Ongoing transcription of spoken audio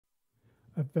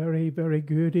A very, very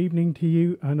good evening to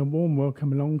you and a warm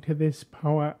welcome along to this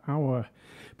Power Hour.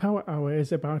 Power Hour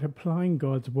is about applying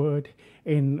God's Word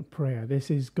in prayer. This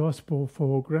is Gospel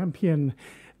for Grampian.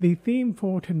 The theme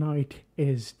for tonight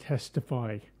is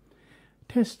Testify.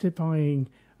 Testifying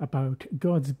about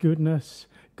God's goodness,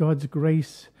 God's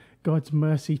grace, God's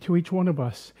mercy to each one of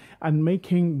us, and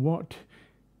making what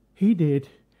He did,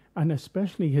 and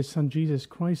especially His Son Jesus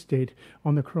Christ did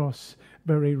on the cross,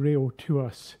 very real to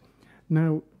us.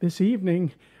 Now, this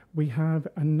evening, we have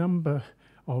a number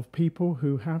of people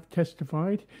who have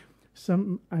testified.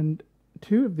 And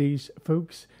two of these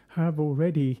folks have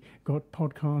already got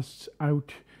podcasts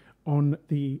out on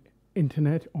the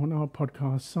internet on our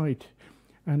podcast site.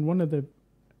 And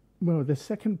the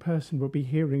second person we'll be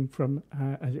hearing from,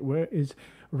 as it were, is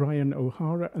Ryan O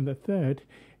Hara, and the third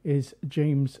is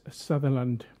James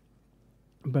Sutherland.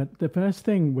 But the first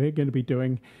thing we're going to be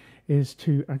doing is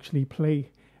to actually play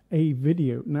a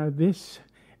video. Now, this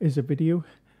is a video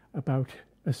about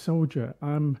a soldier.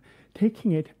 I'm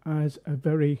taking it as a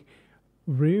very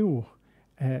real,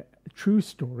 true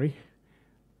story.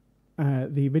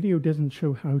 The video doesn't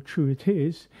show how true it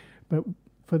is, but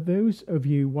for those of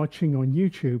you watching on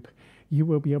YouTube, you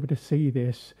will be able to see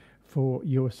this for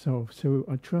yourself. So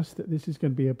I trust that this is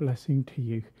going to be a blessing to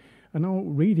you. And I'll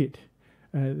read it,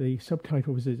 the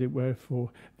subtitles, as it were, for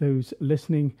those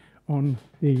listening on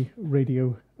the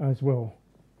radio as well.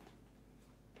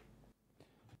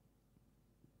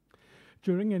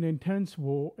 During an intense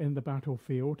war in the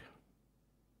battlefield,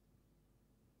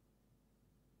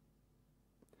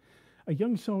 a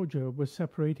young soldier was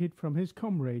separated from his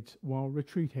comrades while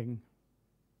retreating.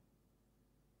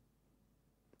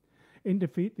 In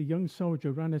defeat, the young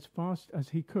soldier ran as fast as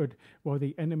he could while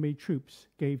the enemy troops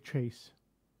gave chase.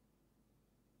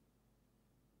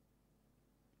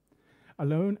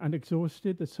 Alone and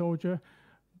exhausted, the soldier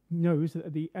knows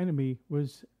that the enemy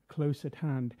was close at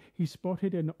hand. He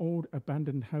spotted an old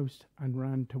abandoned house and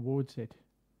ran towards it.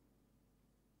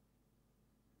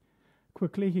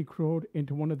 Quickly, he crawled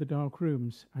into one of the dark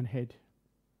rooms and hid.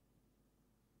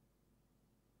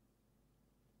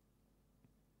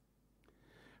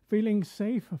 Feeling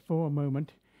safe for a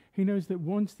moment, he knows that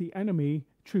once the enemy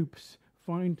troops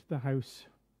find the house,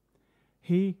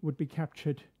 he would be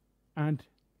captured and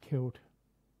killed.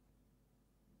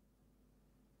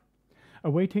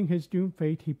 Awaiting his doomed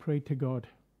fate, he prayed to God.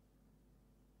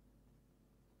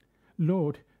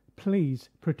 Lord, please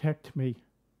protect me.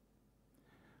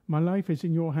 My life is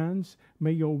in your hands.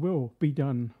 May your will be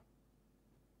done.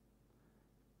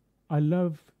 I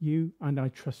love you and I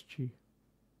trust you.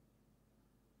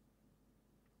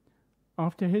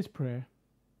 After his prayer,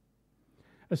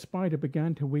 a spider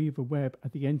began to weave a web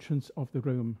at the entrance of the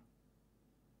room.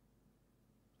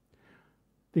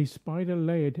 The spider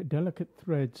laid delicate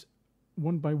threads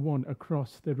one by one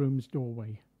across the room's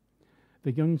doorway.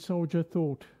 The young soldier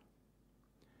thought,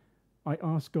 I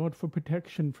ask God for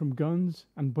protection from guns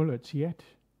and bullets, yet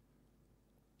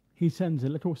he sends a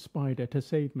little spider to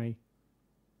save me.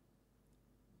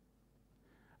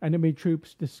 Enemy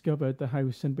troops discovered the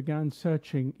house and began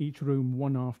searching each room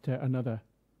one after another.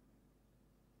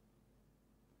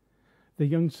 The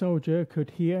young soldier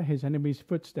could hear his enemy's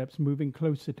footsteps moving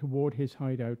closer toward his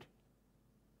hideout.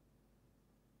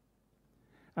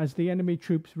 As the enemy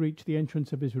troops reached the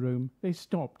entrance of his room, they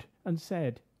stopped and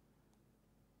said,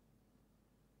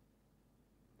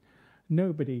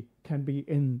 nobody can be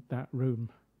in that room.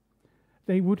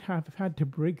 They would have had to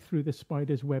break through the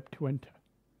spider's web to enter.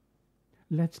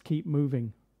 Let's keep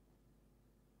moving.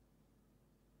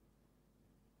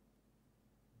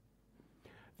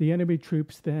 The enemy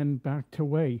troops then backed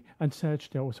away and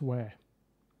searched elsewhere.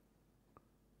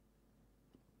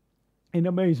 In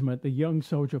amazement, the young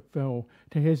soldier fell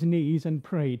to his knees and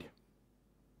prayed,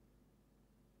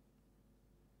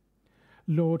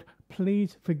 Lord,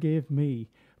 please forgive me,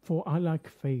 for I lack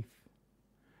faith.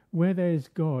 Where there is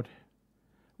God,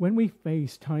 when we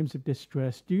face times of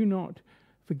distress, do not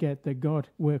forget that God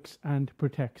works and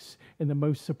protects in the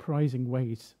most surprising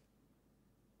ways.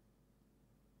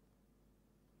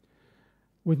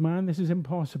 With man this is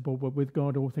impossible, but with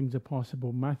God all things are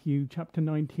possible. Matthew chapter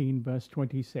 19, verse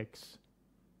 26.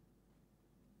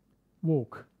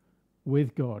 Walk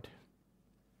with God.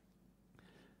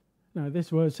 Now,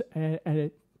 this was a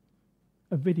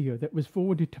video that was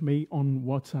forwarded to me on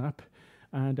WhatsApp,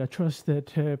 and I trust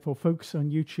that for folks on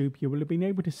YouTube, you will have been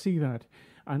able to see that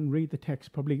and read the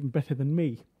text probably even better than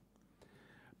me.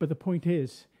 But the point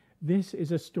is, this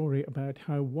is a story about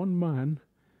how one man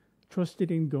trusted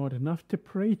in God enough to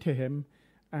pray to him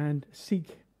and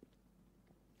seek,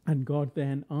 and God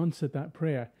then answered that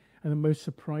prayer in the most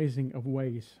surprising of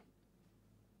ways.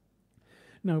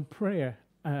 Now, prayer,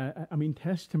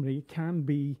 testimony can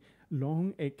be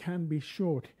long, it can be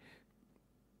short.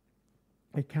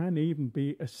 It can even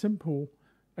be a simple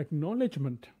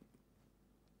acknowledgement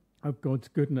of God's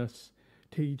goodness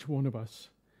to each one of us.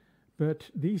 But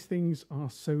these things are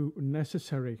so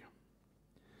necessary.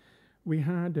 We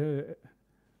had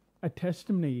a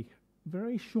testimony,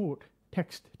 very short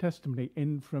text testimony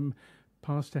in from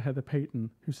Pastor Heather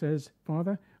Paton, who says,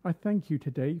 "Father, I thank you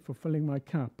today for filling my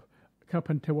cup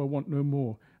until I want no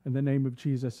more. In the name of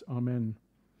Jesus, amen.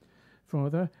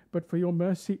 Father, but for your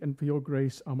mercy and for your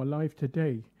grace, I'm alive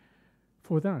today.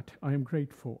 For that, I am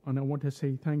grateful, and I want to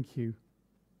say thank you.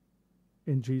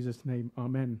 In Jesus' name,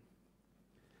 amen."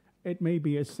 It may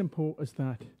be as simple as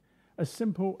that, as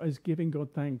simple as giving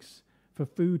God thanks for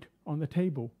food on the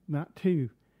table. That too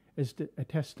is a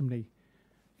testimony.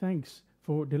 Thanks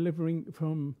for delivering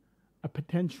from a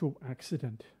potential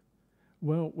accident.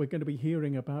 Well, we're going to be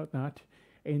hearing about that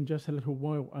in just a little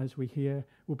while as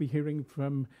we'll be hearing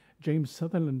from James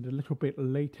Sutherland a little bit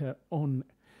later on.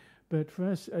 But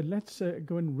first, let's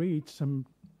go and read some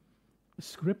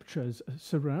scriptures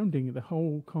surrounding the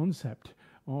whole concept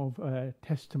of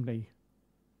testimony.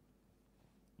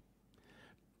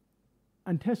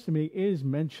 And testimony is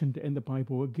mentioned in the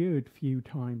Bible a good few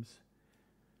times.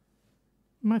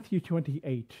 Matthew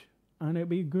 28, and it'd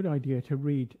be a good idea to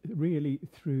read really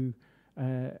through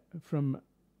from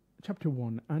chapter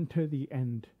 1 and to the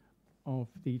end of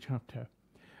the chapter.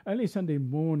 Early Sunday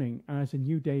morning, as a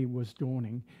new day was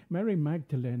dawning, Mary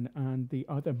Magdalene and the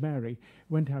other Mary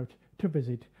went out to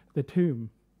visit the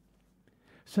tomb.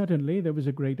 Suddenly there was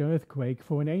a great earthquake,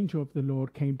 for an angel of the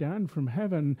Lord came down from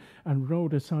heaven and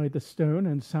rolled aside the stone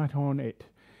and sat on it.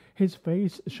 His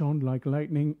face shone like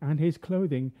lightning, and his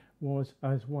clothing was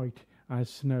as white as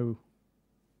snow.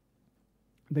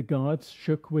 The guards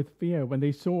shook with fear when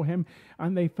they saw him,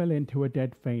 and they fell into a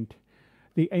dead faint.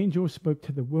 The angel spoke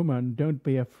to the woman. "Don't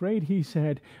be afraid," he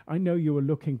said. "I know you are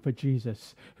looking for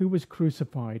Jesus, who was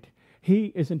crucified.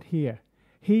 He isn't here.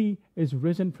 He is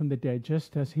risen from the dead,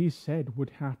 just as he said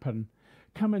would happen.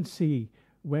 Come and see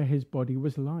where his body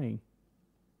was lying.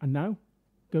 And now,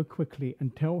 go quickly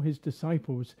and tell his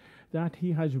disciples that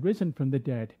he has risen from the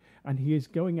dead, and he is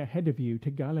going ahead of you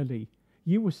to Galilee.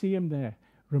 You will see him there.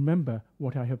 Remember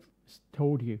what I have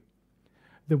told you."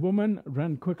 The woman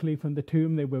ran quickly from the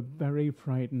tomb. They were very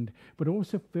frightened, but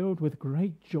also filled with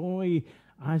great joy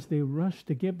as they rushed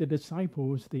to give the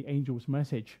disciples the angel's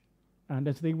message. And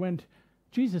as they went,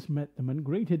 Jesus met them and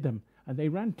greeted them, and they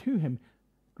ran to him,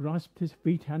 grasped his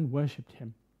feet, and worshipped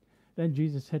him. Then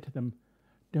Jesus said to them,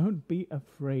 "Don't be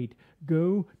afraid.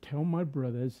 Go tell my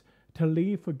brothers to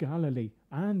leave for Galilee,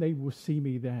 and they will see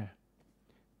me there."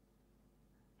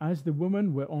 As the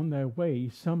women were on their way,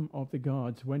 some of the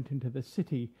guards went into the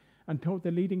city and told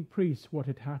the leading priests what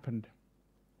had happened.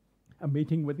 A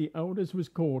meeting with the elders was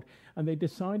called, and they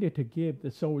decided to give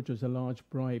the soldiers a large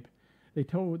bribe. They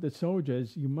told the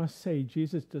soldiers, "You must say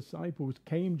Jesus' disciples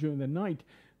came during the night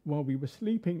while we were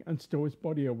sleeping and stole his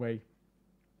body away.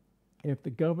 If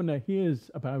the governor hears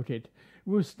about it,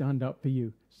 we'll stand up for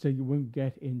you so you won't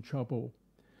get in trouble."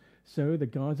 So the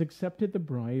guards accepted the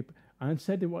bribe and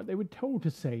said what they were told to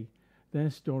say.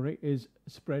 Their story is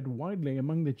spread widely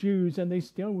among the Jews, and they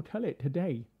still tell it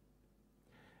today.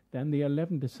 Then the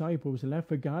 11 disciples left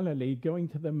for Galilee, going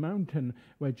to the mountain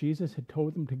where Jesus had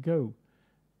told them to go.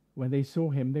 When they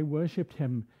saw him, they worshipped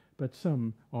him, but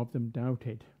some of them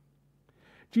doubted.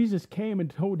 Jesus came and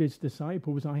told his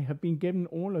disciples, "I have been given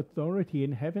all authority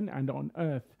in heaven and on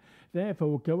earth.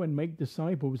 Therefore go and make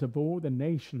disciples of all the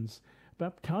nations,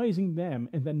 baptizing them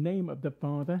in the name of the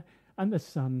Father and the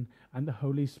Son and the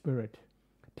Holy Spirit.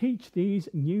 Teach these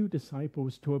new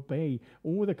disciples to obey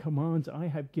all the commands I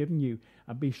have given you,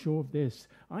 and be sure of this,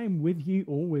 I am with you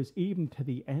always, even to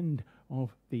the end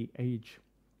of the age."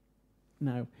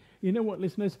 Now, you know what,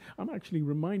 listeners? I'm actually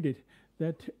reminded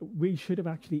that we should have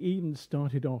actually even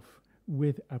started off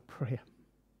with a prayer.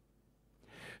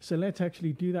 So let's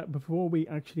actually do that before we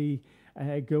actually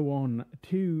go on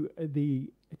to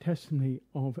the testimony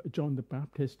of John the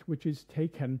Baptist, which is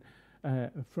taken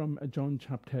from John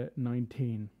chapter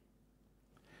 19.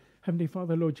 Heavenly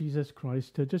Father, Lord Jesus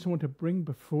Christ, I just want to bring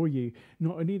before you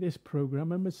not only this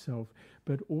program and myself,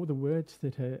 but all the words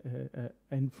that are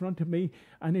in front of me,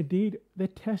 and indeed the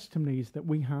testimonies that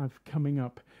we have coming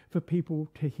up for people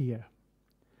to hear.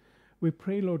 We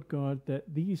pray, Lord God,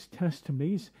 that these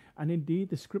testimonies, and indeed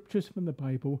the scriptures from the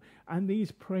Bible, and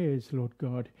these prayers, Lord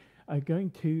God, are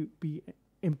going to be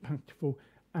impactful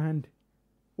and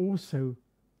also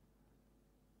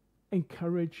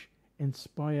encourage,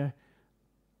 inspire,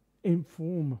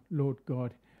 inform, Lord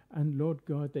God, and Lord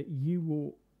God, that you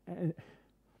will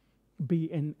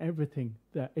be in everything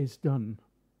that is done.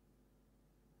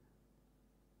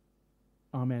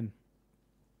 Amen.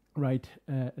 Right,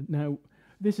 now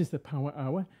this is the Power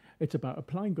Hour. It's about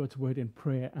applying God's word in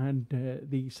prayer, and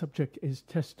the subject is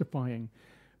testifying,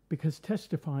 because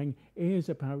testifying is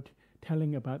about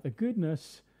telling about the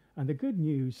goodness and the good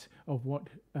news of what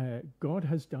God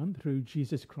has done through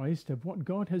Jesus Christ, of what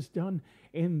God has done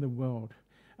in the world,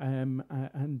 and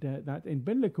that in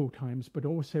biblical times, but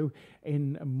also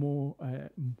in more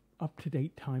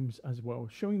up-to-date times as well,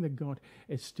 showing that God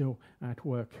is still at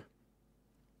work.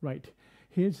 Right,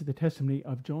 here's the testimony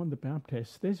of John the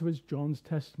Baptist. This was John's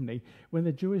testimony when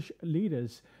the Jewish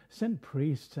leaders sent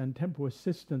priests and temple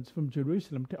assistants from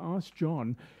Jerusalem to ask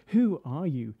John, "Who are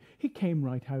you?" He came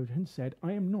right out and said,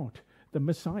 "I am not the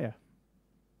Messiah."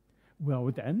 "Well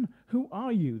then, who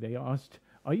are you?" they asked.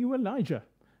 "Are you Elijah?"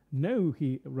 "No,"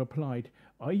 he replied.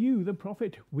 "Are you the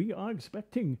prophet we are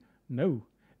expecting?" "No."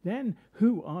 "Then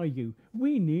who are you?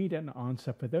 We need an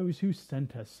answer for those who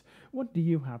sent us. What do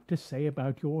you have to say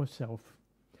about yourself?"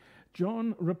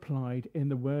 John replied in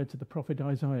the words of the prophet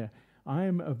Isaiah, "I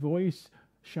am a voice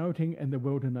shouting in the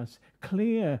wilderness,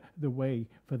 clear the way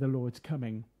for the Lord's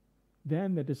coming."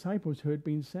 Then the disciples who had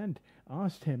been sent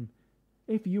asked him,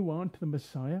 "If you aren't the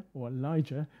Messiah or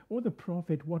Elijah or the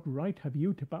prophet, what right have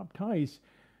you to baptize?"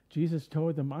 Jesus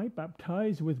told them, "I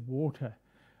baptize with water.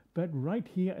 But right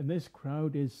here in this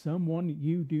crowd is someone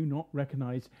you do not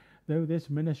recognize. Though this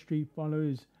ministry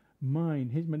follows mine,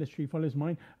 his ministry follows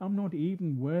mine, I'm not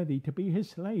even worthy to be his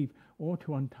slave or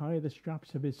to untie the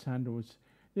straps of his sandals."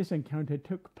 This encounter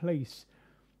took place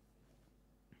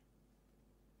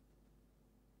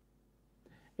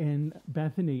in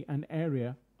Bethany, an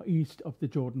area east of the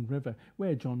Jordan River,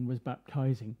 where John was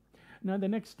baptizing. Now the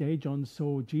next day John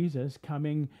saw Jesus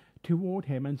coming toward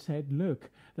him and said,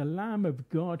 "Look, the Lamb of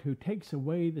God who takes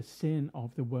away the sin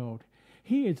of the world.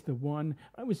 He is the one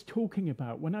I was talking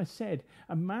about when I said,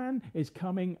 'A man is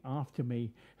coming after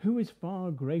me, who is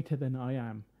far greater than I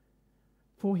am.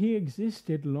 For he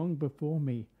existed long before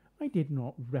me. I did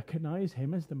not recognize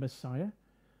him as the Messiah,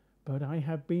 but I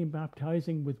have been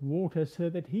baptizing with water so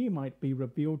that he might be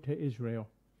revealed to Israel.'"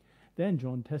 Then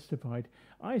John testified,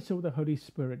 "I saw the Holy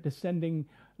Spirit descending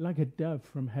like a dove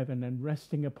from heaven and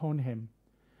resting upon him.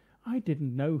 I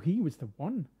didn't know he was the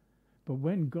one, but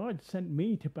when God sent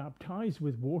me to baptize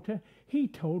with water, he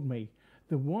told me,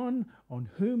 'The one on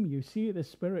whom you see the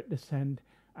Spirit descend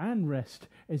and rest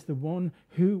is the one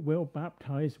who will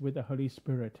baptize with the Holy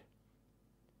Spirit.'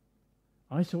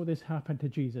 I saw this happen to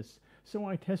Jesus, so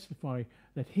I testify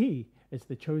that he is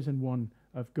the chosen one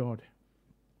of God."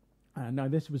 Now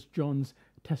this was John's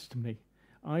testimony.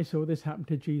 "I saw this happen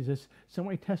to Jesus, so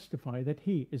I testify that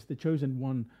he is the chosen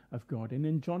one of God." And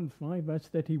in John 5 verse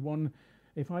 31,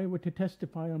 "If I were to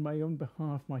testify on my own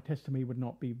behalf, my testimony would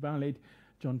not be valid."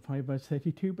 John 5 verse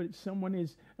 32, "But someone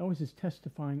else is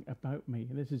testifying about me."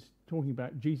 And this is talking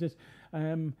about Jesus.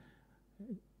 "And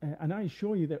I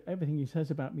assure you that everything he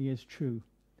says about me is true."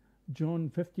 John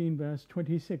 15 verse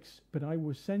 26, "But I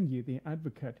will send you the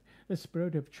advocate, the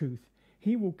Spirit of truth.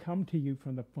 He will come to you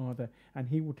from the Father, and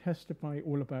he will testify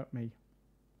all about me."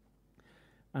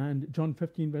 And John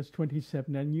 15 verse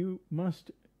 27, "And you must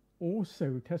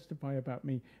also testify about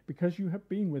me, because you have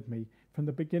been with me from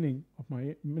the beginning of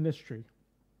my ministry."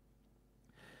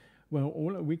 Well,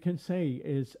 all we can say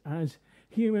is, as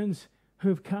humans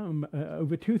who've come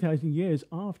over 2,000 years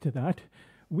after that,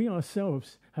 we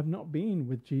ourselves have not been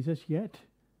with Jesus yet.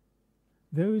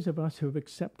 Those of us who have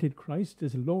accepted Christ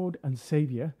as Lord and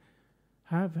Saviour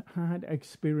have had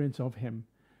experience of him.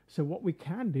 So what we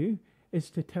can do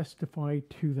is to testify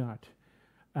to that.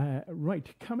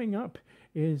 Right, coming up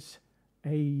is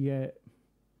a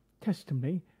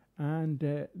testimony, and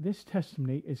this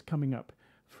testimony is coming up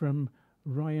from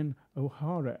Ryan O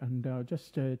Hara, and I'll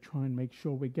just try and make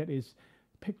sure we get his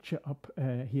picture up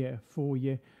here for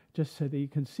you, just so that you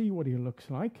can see what he looks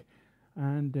like.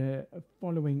 And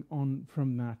following on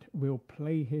from that, we'll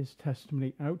play his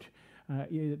testimony out.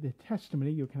 The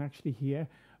testimony you can actually hear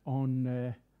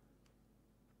on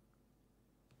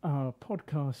our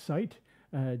podcast site,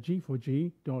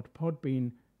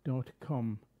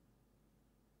 g4g.podbean.com.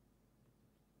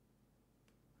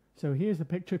 So here's the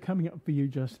picture coming up for you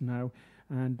just now,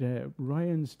 and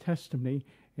Ryan's testimony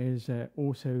is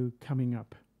also coming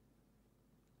up.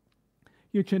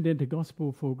 You're tuned into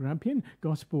Gospel for Grampian,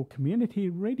 Gospel Community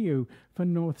Radio for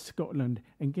North Scotland,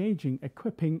 engaging,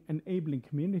 equipping, enabling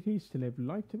communities to live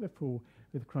life to the full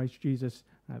with Christ Jesus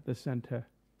at the centre.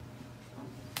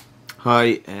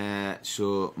 Hi,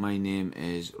 so my name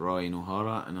is Ryan O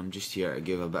Hara, and I'm just here to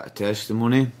give a bit of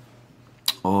testimony.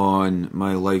 on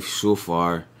my life so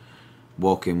far,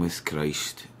 walking with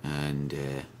Christ and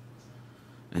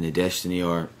the destiny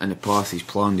or in the path He's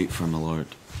planned out for my Lord.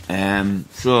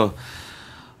 So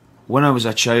when I was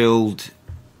a child,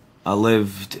 I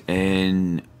lived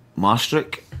in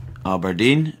Maastricht,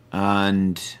 Aberdeen,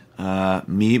 and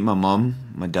me, my mum,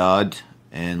 my dad,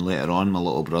 and later on my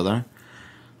little brother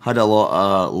had a lot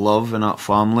of love in that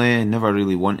family. Never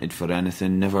really wanted for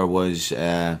anything, never was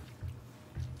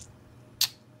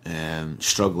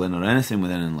struggling or anything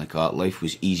with anything like that. Life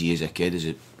was easy as a kid, as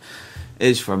it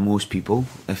is for most people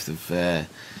if they're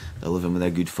living with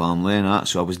a good family and that.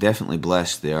 So I was definitely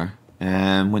blessed there.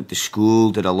 Went to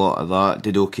school, did a lot of that,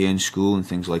 did okay in school and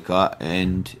things like that,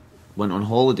 and went on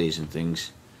holidays and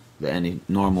things that any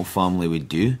normal family would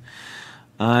do,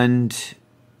 and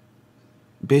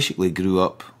basically grew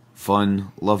up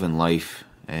fun, loving life,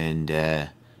 and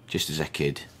just as a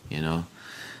kid, you know.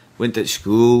 Went to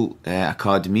school,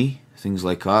 academy, things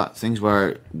like that. Things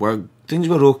were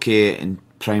okay in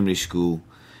primary school.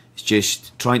 It's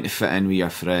just trying to fit in with your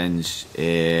friends,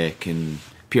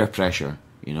 peer pressure,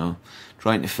 you know.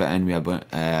 Trying to fit in with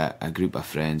a group of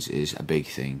friends is a big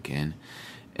thing, Ken.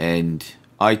 And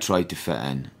I tried to fit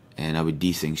in, and I would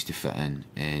do things to fit in,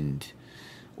 and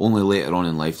only later on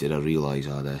in life did I realise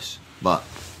all this. But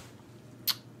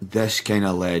this kind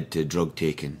of led to drug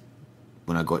taking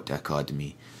when I got to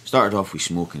academy. Started off with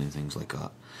smoking and things like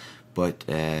that, but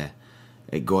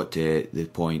it got to the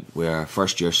point where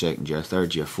first year, second year,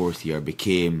 third year, fourth year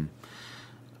became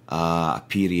a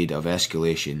period of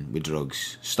escalation with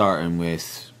drugs, starting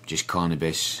with just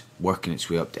cannabis, working its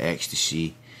way up to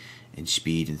ecstasy and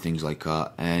speed and things like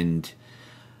that. And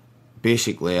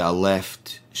basically I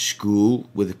left school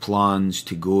with the plans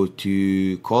to go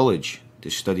to college to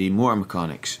study motor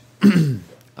mechanics. And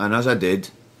as I did,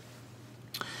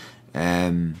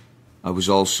 I was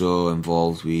also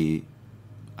involved with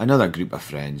another group of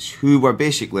friends who were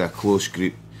basically a close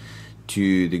group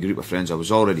to the group of friends I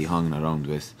was already hanging around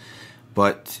with,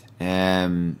 but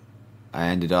I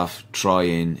ended up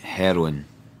trying heroin,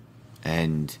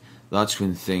 and that's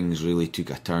when things really took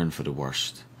a turn for the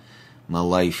worst. My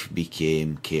life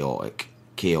became chaotic.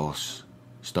 Chaos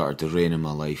started to reign in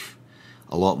my life,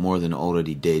 a lot more than it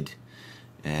already did.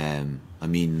 I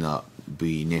mean that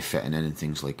be no fitting in and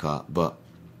things like that, but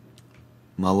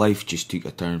my life just took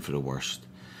a turn for the worst.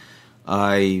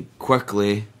 I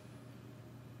quickly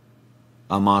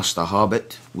amassed a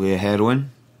habit with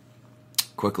heroin,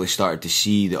 quickly started to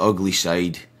see the ugly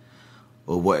side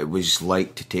of what it was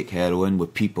like to take heroin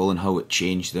with people and how it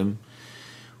changed them.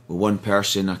 With one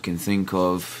person I can think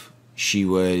of, she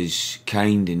was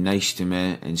kind and nice to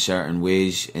me in certain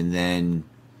ways, and then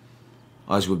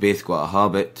as we both got a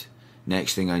habit,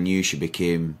 next thing I knew she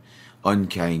became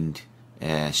unkind,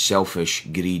 selfish,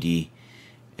 greedy,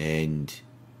 and,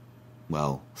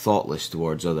 well, thoughtless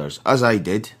towards others, as I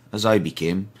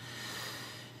became.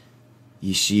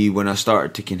 You see, when I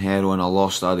started taking heroin, I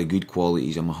lost all the good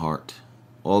qualities in my heart.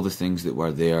 All the things that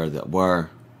were there that were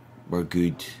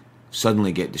good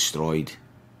suddenly get destroyed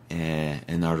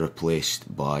and are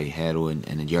replaced by heroin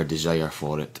and your desire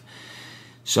for it.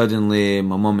 Suddenly,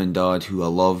 my mum and dad, who I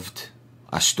loved,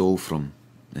 I stole from.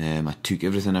 I took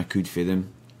everything I could for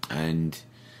them, and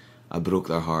I broke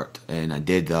their heart, and I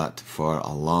did that for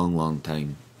a long, long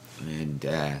time. And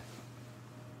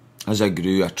as I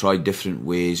grew, I tried different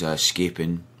ways of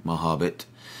escaping my habit.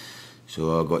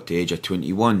 So I got to the age of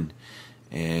 21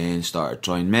 and started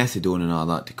trying methadone and all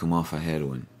that to come off of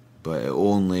heroin. But it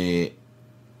only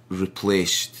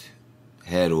replaced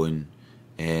heroin.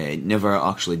 It never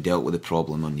actually dealt with the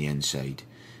problem on the inside.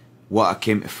 What I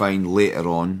came to find later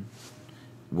on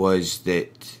was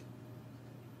that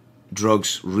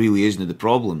drugs really isn't the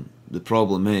problem. The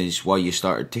problem is why you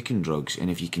started taking drugs. And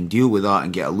if you can deal with that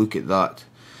and get a look at that,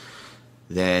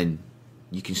 then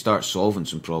you can start solving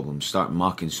some problems, start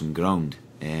marking some ground,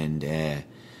 and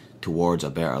towards a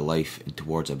better life and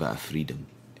towards a bit of freedom.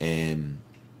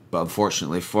 But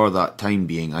unfortunately, for that time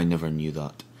being, I never knew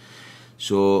that.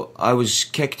 So I was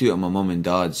kicked out of my mum and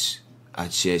dad's,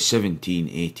 I'd say 17,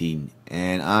 18,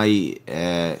 and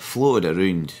I floated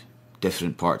around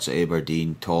different parts of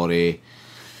Aberdeen, Torry,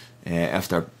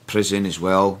 after prison as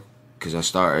well, because I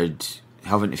started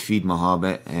having to feed my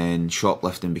habit, and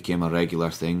shoplifting became a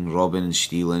regular thing, robbing and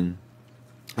stealing.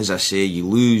 As I say, you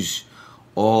lose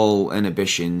all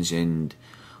inhibitions and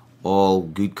all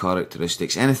good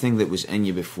characteristics. Anything that was in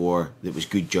you before that was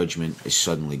good judgment is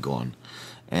suddenly gone.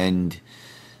 And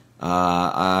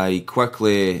I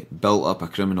quickly built up a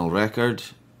criminal record,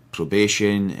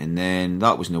 probation, and then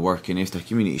that wasn't working after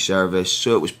community service,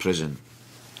 so it was prison.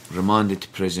 remanded to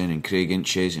prison in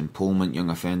Craiginches and Pullman Young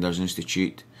Offenders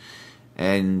Institute.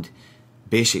 And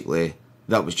basically,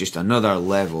 that was just another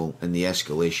level in the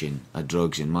escalation of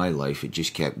drugs in my life. It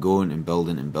just kept going and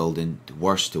building, to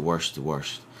worse, to worse, to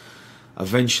worse.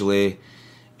 Eventually,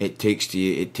 it takes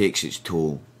its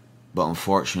toll. But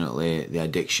unfortunately, the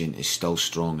addiction is still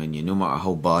strong in you. No matter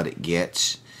how bad it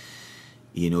gets,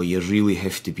 you know, you really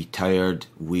have to be tired,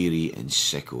 weary and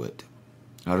sick of it.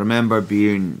 I remember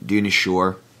doing a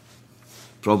show,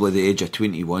 probably the age of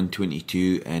 21,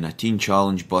 22, and a teen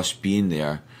challenge bus being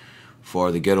there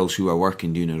for the girls who were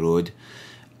working down the road.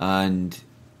 And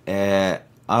I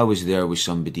was there with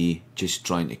somebody just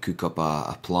trying to cook up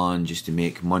a plan just to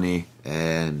make money.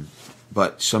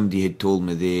 But somebody had told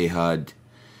me they had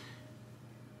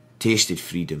tasted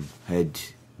freedom, had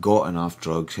gotten off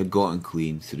drugs, had gotten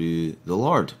clean through the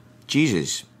Lord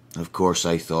Jesus. Of course,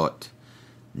 I thought,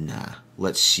 nah,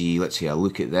 let's have a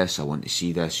look at this. I want to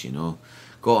see this, you know.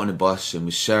 Got on the bus and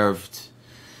was served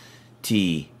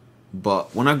tea.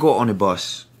 But when I got on the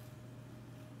bus,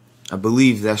 I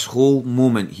believe this whole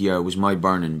moment here was my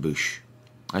burning bush.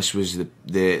 This was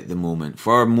the moment.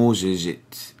 For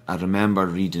Moses, I remember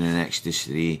reading in Exodus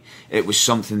 3, it was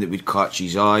something that would catch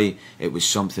his eye, it was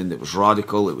something that was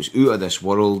radical, it was out of this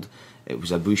world, it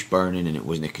was a bush burning and it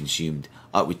wasn't consumed.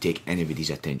 That would take anybody's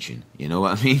attention, you know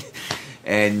what I mean?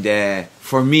 And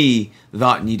for me,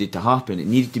 that needed to happen. It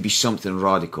needed to be something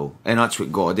radical. And that's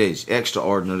what God is.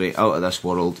 Extraordinary, out of this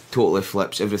world, totally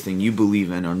flips everything you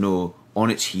believe in or know on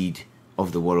its head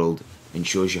of the world and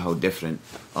shows you how different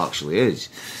it actually is.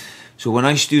 So when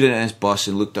I stood in this bus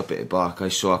and looked up at the back, I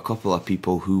saw a couple of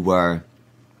people who were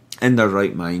in their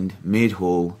right mind, made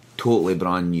whole, totally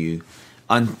brand new,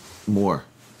 and more.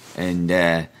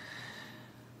 And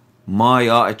my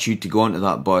attitude to go onto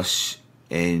that bus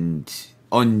and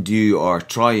undo or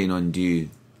try and undo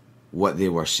what they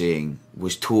were saying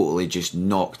was totally just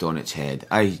knocked on its head.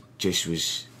 I just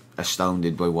was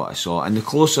astounded by what I saw. And the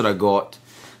closer I got,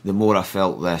 the more I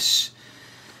felt this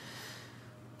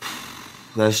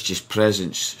just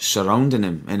presence surrounding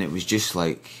him. And it was just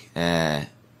like,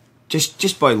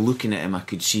 just by looking at him, I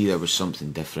could see there was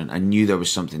something different. I knew there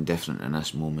was something different in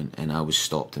this moment, and I was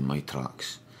stopped in my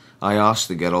tracks. I asked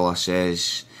the girl, I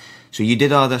says, so you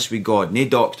did all this with God, no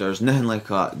doctors, nothing like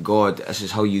that. God, this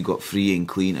is how you got free and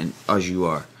clean and as you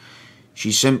are.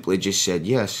 She simply just said,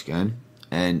 yes, Ken.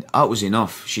 And that was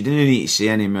enough. She didn't need to say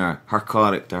any more. Her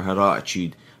character, her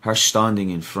attitude, her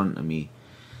standing in front of me,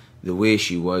 the way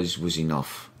she was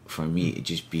enough for me to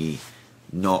just be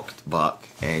knocked back.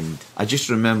 And I just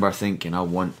remember thinking, I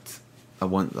want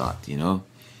that, you know.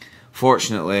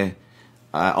 Unfortunately,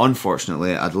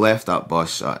 I'd left that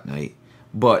bus that night,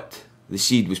 but the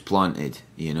seed was planted,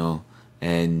 you know.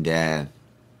 And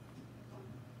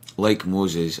like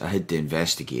Moses, I had to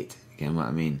investigate. You know what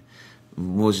I mean?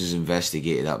 Moses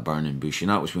investigated that burning bush, and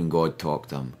that was when God talked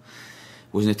to him.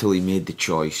 It wasn't until he made the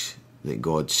choice that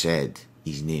God said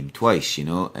his name twice, you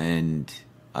know. And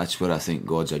that's where I think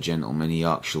God's a gentleman. He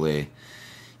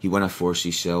won't force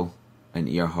himself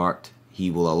into your heart.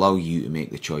 He will allow you to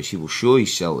make the choice. He will show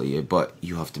himself to you, but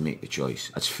you have to make the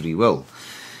choice. That's free will.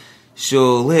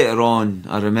 So later on,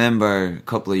 I remember a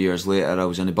couple of years later, I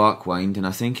was in the backwind, and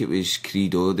I think it was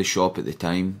Credo, the shop at the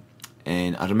time.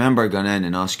 And I remember going in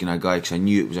and asking a guy, because I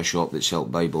knew it was a shop that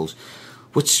sold Bibles,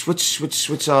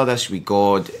 what's all this with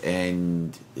God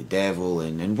and the devil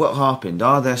and what happened?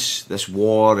 All this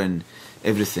war and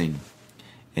everything.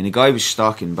 And the guy was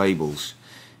stacking Bibles,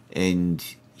 and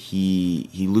he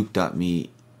looked at me,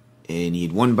 and he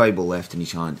had one Bible left in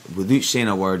his hand. Without saying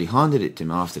a word, he handed it to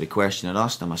me after the question I'd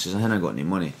asked him. I says, I haven't got any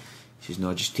money. He says,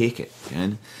 no, just take it.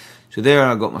 Ken. So there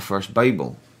I got my first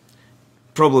Bible.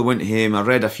 Probably went to him, I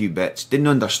read a few bits, didn't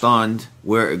understand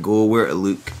where to go, where to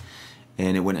look,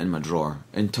 and it went in my drawer.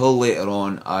 Until later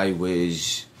on,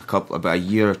 about a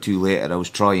year or two later, I was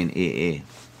trying AA.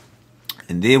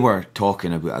 And they were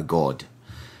talking about a God.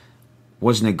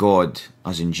 Wasn't a God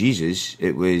as in Jesus,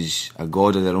 it was a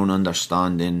God of their own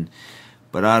understanding.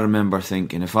 But I remember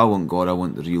thinking, if I want God, I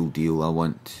want the real deal. I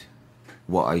want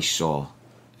what I saw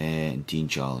in Teen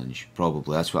Challenge.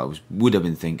 Probably, that's what I would have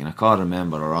been thinking. I can't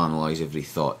remember or analyse every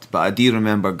thought. But I do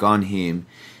remember going home,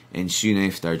 and soon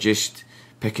after, just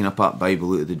picking up that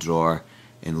Bible out of the drawer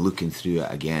and looking through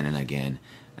it again and again.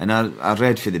 And I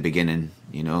read for the beginning,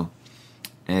 you know.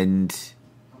 And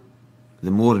the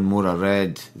more and more I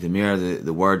read, the more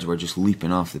the words were just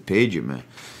leaping off the page at me.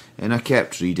 And I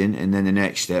kept reading, and then the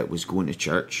next step was going to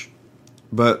church.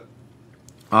 But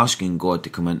asking God to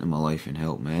come into my life and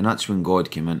help me. And that's when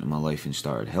God came into my life and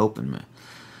started helping me.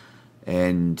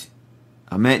 And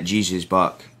I met Jesus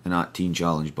back in that Teen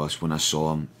Challenge bus when I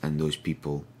saw him and those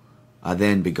people. I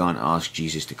then began to ask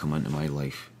Jesus to come into my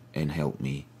life and help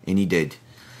me, and he did.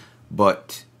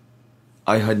 But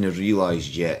I hadn't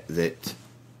realised yet that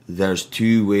there's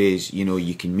two ways, you know,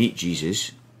 you can meet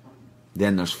Jesus,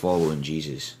 then there's following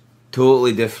Jesus.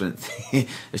 Totally different.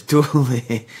 There's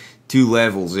totally two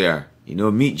levels there. You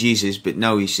know, meet Jesus, but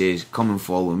now he says, come and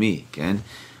follow me, Ken.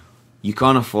 You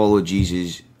can't follow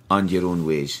Jesus and your own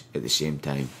ways at the same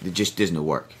time. It just doesn't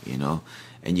work, you know.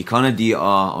 And you can't do it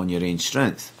on your own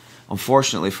strength.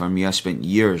 Unfortunately for me, I spent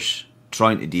years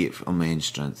trying to do it on my own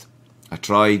strength. I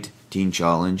tried Teen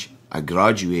Challenge, I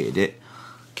graduated it,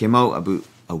 came out about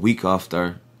a week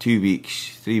after, 2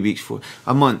 weeks, 3 weeks,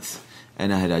 a month,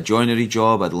 and I had a joinery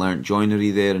job. I'd learnt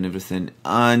joinery there and everything,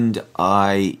 and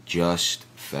I just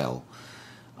fell.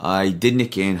 I didn't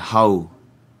ken how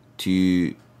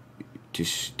to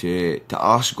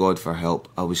ask God for help.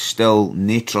 I was still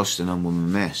nae trusting him with my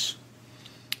mess.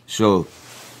 So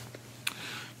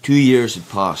 2 years had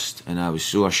passed, and I was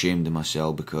so ashamed of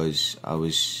myself because I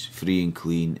was free and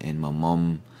clean, and my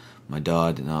mum, my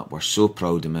dad and that were so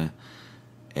proud of me,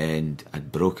 and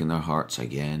I'd broken their hearts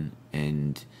again,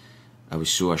 and I was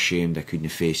so ashamed I couldn't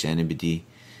face anybody.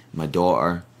 My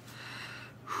daughter,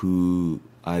 who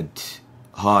I'd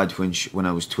had when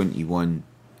I was 21,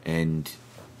 and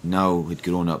now had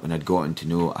grown up and I'd gotten to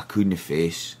know, I couldn't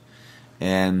face.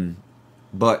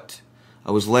 But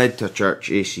I was led to a church,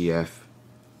 ACF,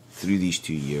 through these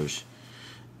 2 years.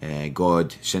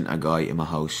 God sent a guy to my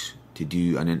house to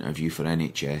do an interview for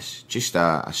NHS, just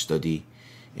a study,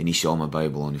 and he saw my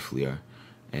Bible on the floor,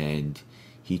 and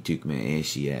he took me to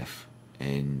ACF,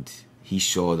 and he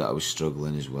saw that I was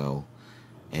struggling as well.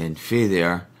 And fae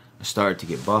there, I started to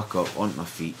get back up on my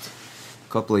feet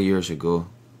a couple of years ago,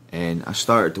 and I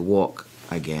started to walk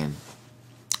again,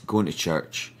 going to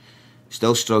church.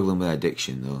 Still struggling with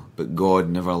addiction though, but God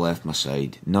never left my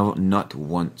side, not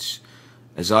once.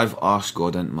 As I've asked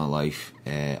God into my life,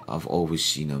 I've always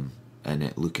seen him in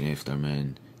it, looking after me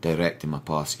and directing my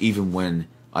paths, even when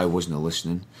I wasn't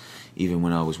listening, even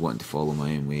when I was wanting to follow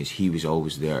my own ways. He was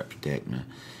always there to protect me.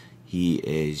 He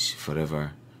is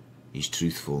forever, he's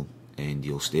truthful, and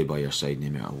he'll stay by your side no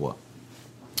matter what.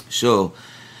 So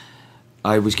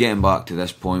I was getting back to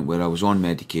this point where I was on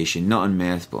medication, not on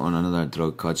meth, but on another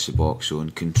drug called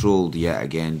Suboxone, controlled yet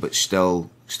again, but still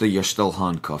you're still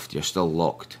handcuffed, you're still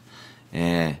locked.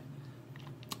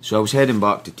 So I was heading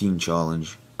back to Teen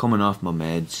Challenge, coming off my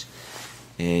meds,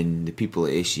 and the people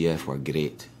at ACF were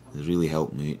great. They really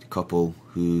helped me out. The couple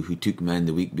who took me in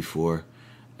the week before,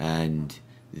 and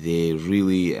they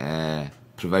really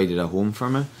provided a home for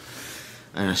me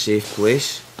in a safe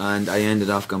place, and I ended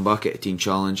up going back at a Teen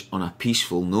Challenge on a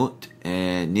peaceful note,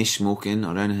 no smoking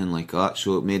or anything like that,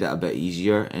 so it made it a bit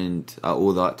easier, and I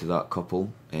owe that to that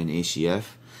couple in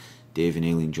ACF, Dave and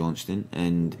Aileen Johnston,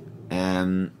 and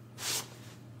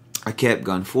I kept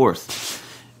going forth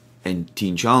in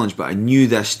Teen Challenge, but I knew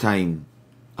this time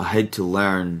I had to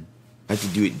learn, I had to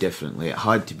do it differently, it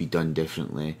had to be done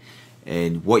differently.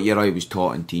 And what I was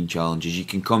taught in Teen Challenge is you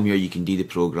can come here, you can do the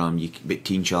programme, but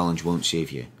Teen Challenge won't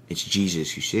save you. It's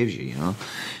Jesus who saves you, you know.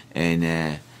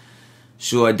 And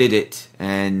so I did it,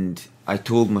 and I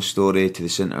told my story to the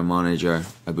centre manager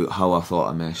about how I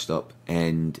thought I messed up.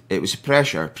 And it was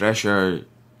pressure. Pressure,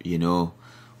 you know,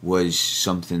 was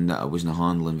something that I wasn't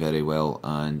handling very well.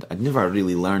 And I'd never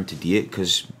really learned to do it,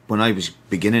 because when I was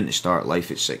beginning to start life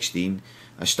at 16,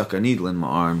 I stuck a needle in my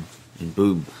arm, and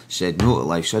boom, said no to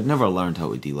life. So I'd never learned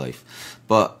how to do life.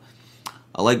 But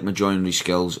I liked my joinery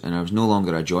skills, and I was no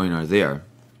longer a joiner there.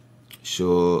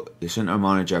 So the centre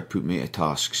manager put me to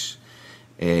tasks,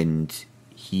 and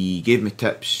he gave me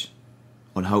tips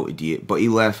on how to do it, but he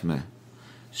left me.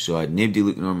 So I had nobody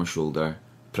looking over my shoulder,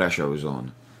 pressure was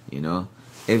on, you know.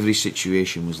 Every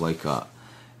situation was like that.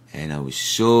 And I was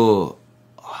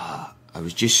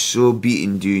just so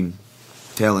beaten down,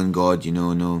 telling God, you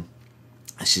know, no,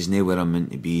 this is nae where I'm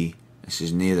meant to be, this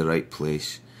is nae the right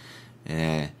place,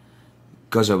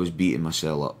 because I was beating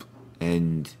myself up,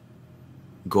 and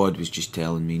God was just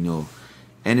telling me, no,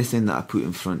 anything that I put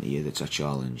in front of you that's a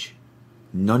challenge,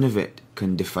 none of it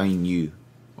can define you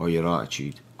or your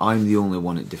attitude. I'm the only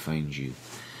one that defines you.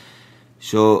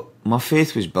 So my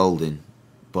faith was building,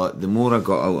 but the more I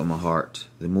got out of my heart,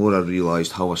 the more I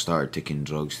realised how I started taking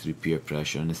drugs through peer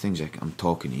pressure and the things I'm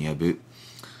talking to you about.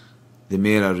 The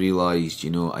more I realised, you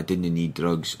know, I didn't need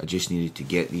drugs, I just needed to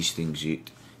get these things out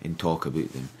and talk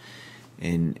about them.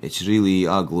 And it's really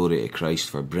a glory to Christ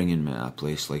for bringing me to a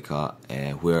place like that,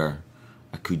 where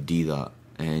I could do that,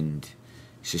 and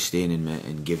sustaining me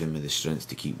and giving me the strength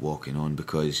to keep walking on.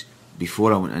 Because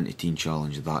before I went into Teen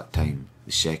Challenge at that time,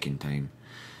 the second time.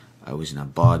 I was in a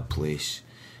bad place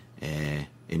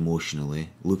emotionally,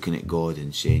 looking at God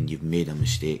and saying, you've made a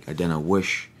mistake. I didn't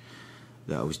wish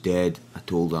that I was dead. I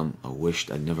told him I wished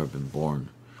I'd never been born.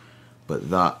 But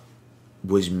that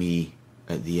was me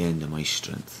at the end of my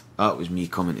strength. That was me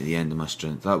coming to the end of my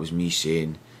strength. That was me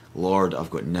saying, Lord,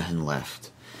 I've got nothing left.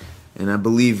 And I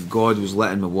believe God was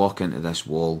letting me walk into this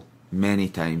wall many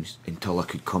times until I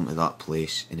could come to that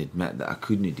place and admit that I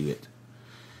couldn't do it.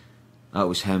 That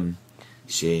was him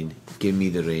saying, give me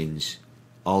the reins,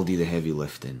 I'll do the heavy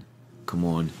lifting. Come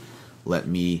on, let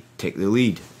me take the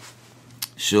lead.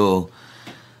 So,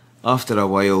 after a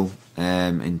while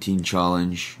in Teen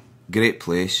Challenge, great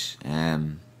place,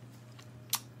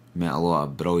 met a lot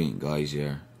of brilliant guys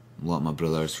there. A lot of my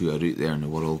brothers who are out there in the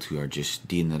world who are just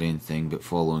doing their own thing but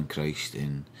following Christ,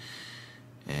 and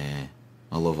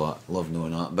I love that, love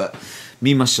knowing that. But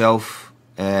me myself,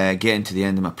 getting to the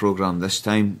end of my programme this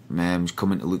time, was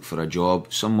coming to look for a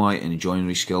job, somewhat in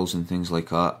joinery skills and things like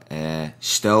that.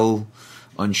 Still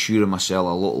unsure of myself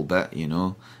a little bit, you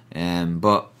know,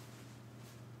 but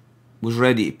was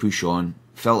ready to push on.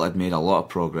 Felt I'd made a lot of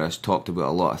progress, talked about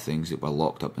a lot of things that were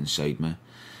locked up inside me,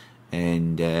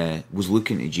 and was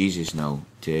looking to Jesus now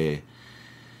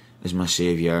as my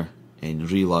saviour,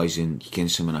 and realising, you can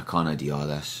something, I can't do all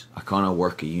this. I can't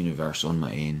work a universe on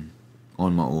my own.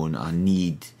 I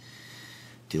need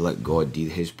to let God do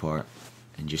his part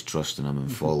and just trust in him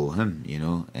and follow him, you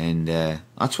know. And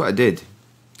that's what I did,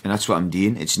 and that's what I'm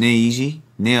doing. It's nae easy,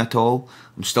 nae at all.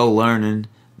 I'm still learning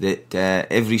that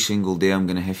every single day I'm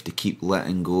going to have to keep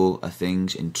letting go of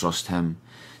things and trust him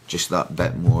just that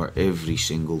bit more every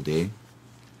single day.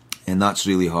 And that's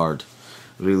really hard,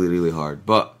 really, really hard.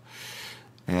 But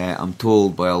I'm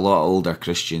told by a lot of older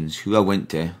Christians who I went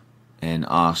to and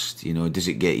asked, you know, does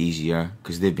it get easier?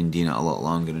 Because they've been doing it a lot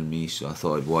longer than me, so I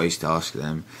thought it'd be wise to ask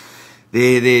them.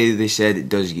 They said it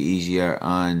does get easier,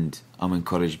 and I'm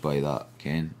encouraged by that,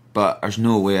 Ken. But there's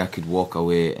no way I could walk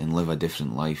away and live a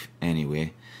different life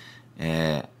anyway.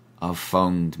 I've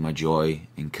found my joy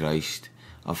in Christ.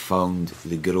 I've found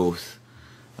the growth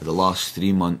of the last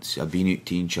 3 months. I've been at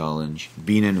Teen Challenge,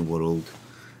 been in the world.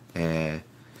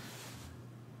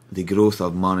 The growth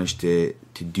I've managed to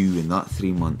do in that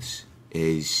 3 months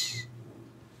is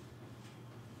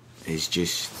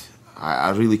just, I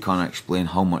really can't explain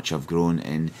how much I've grown,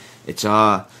 and it's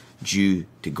due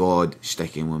to God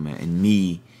sticking with me and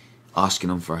me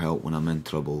asking him for help when I'm in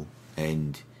trouble,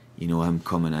 and you know, him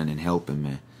coming in and helping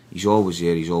me. He's always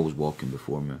there, he's always walking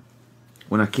before me.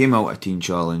 When I came out of Teen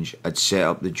Challenge, I'd set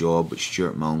up the job at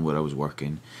Stuart Milne where I was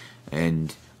working,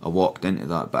 and I walked into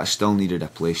that, but I still needed a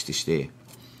place to stay.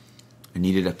 I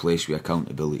needed a place with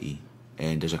accountability,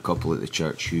 and there's a couple at the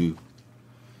church who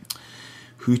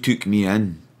took me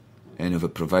in and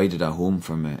have provided a home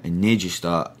for me. And not just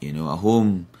that, you know, a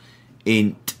home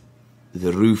ain't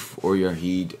the roof or your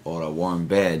head or a warm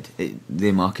bed.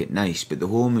 They make it nice, but the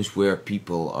home is where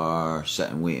people are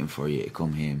sitting waiting for you to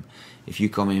come home. If you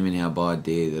come home and have a bad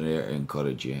day, they're there to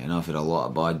encourage you. And I've had a lot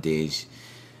of bad days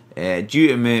due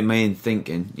to my own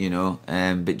thinking, you know,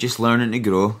 but just learning to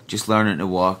grow, just learning to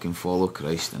walk and follow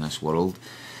Christ in this world.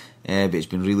 But it's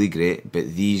been really great.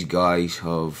 But these guys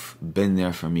have been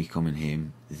there for me coming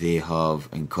home. They have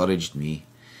encouraged me,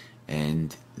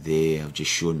 and they have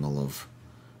just shown my love,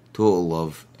 total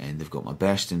love, and they've got my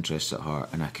best interests at heart.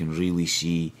 And I can really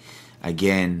see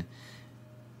again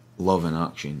love in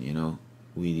action, you know,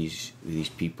 with these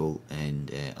people,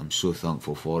 and I'm so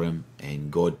thankful for him.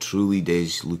 And God truly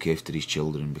does look after his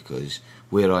children, because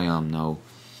where I am now,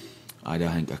 I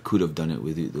don't think I could have done it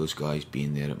without those guys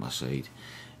being there at my side,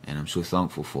 and I'm so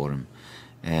thankful for him.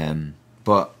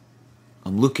 But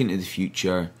I'm looking to the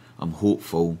future, I'm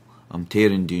hopeful, I'm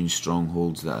tearing down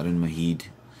strongholds that are in my head,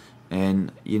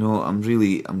 and you know,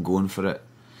 I'm going for it.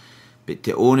 But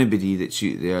to anybody that's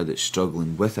out there that's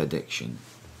struggling with addiction,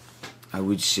 I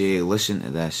would say, listen to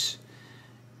this,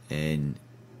 and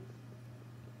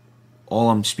all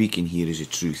I'm speaking here is the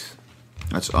truth.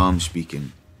 That's all I'm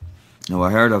speaking. Now, I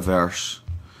heard a verse,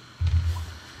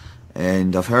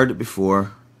 and I've heard it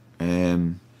before,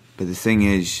 but the thing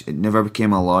is, it never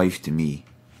became alive to me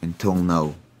until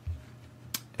now.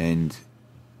 And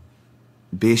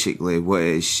basically what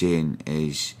it is saying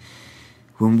is,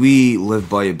 when we live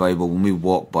by the Bible, when we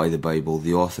walk by the Bible,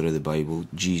 the author of the Bible,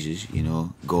 Jesus, you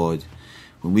know, God,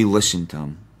 when we listen to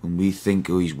him, when we think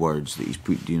of his words that he's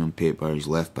put down on paper, he's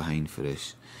left behind for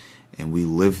us, and we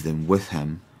live them with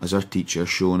him as our teacher,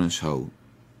 showing us how,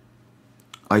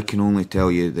 I can only tell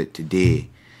you that today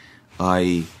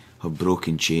I have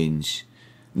broken chains.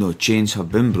 No, chains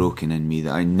have been broken in me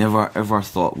that I never ever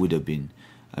thought would have been.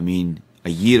 I mean, A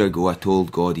year ago I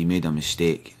told God he made a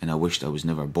mistake and I wished I was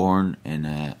never born, and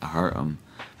I hurt him.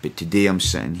 But today I'm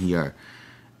sitting here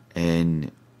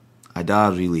and I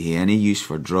don't really have any use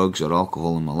for drugs or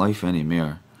alcohol in my life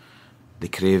anymore. The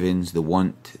cravings, the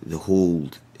want, the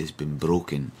hold has been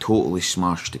broken, totally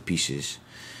smashed to pieces.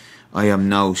 I am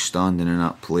now standing in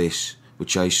that place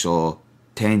which I saw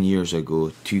 10 years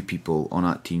ago 2 people on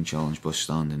that Teen Challenge bus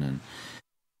standing in.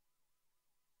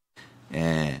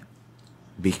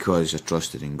 Because I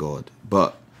trusted in God.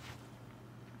 But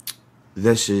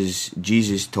this is,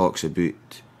 Jesus talks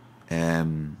about,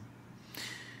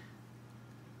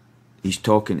 he's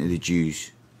talking to the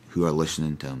Jews who are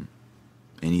listening to him,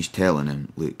 and he's telling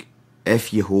them, look,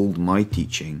 if you hold my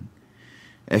teaching,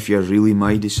 if you're really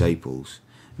my disciples,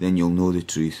 then you'll know the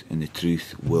truth, and the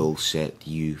truth will set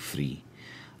you free.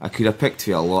 I could have picked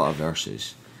for a lot of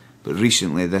verses, but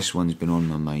recently this one's been on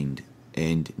my mind.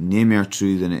 And no more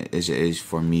true than it is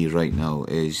for me right now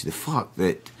is the fact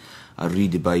that I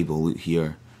read the Bible out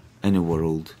here in the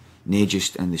world, not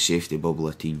just in the safety bubble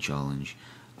of Teen Challenge.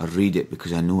 I read it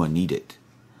because I know I need it.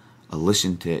 I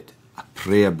listen to it, I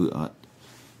pray about it,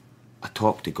 I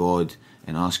talk to God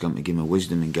and ask him to give me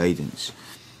wisdom and guidance,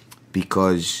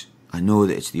 because I know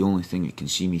that it's the only thing that can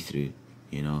see me through,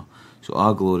 you know. So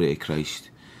all glory to Christ,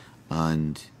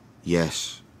 and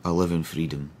yes, I live in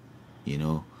freedom, you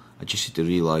know. I just had to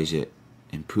realise it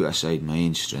and put aside my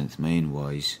own strength, my own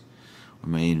ways, or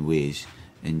my own ways,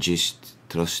 and just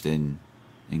trust in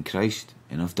Christ.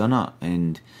 And I've done that,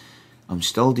 and I'm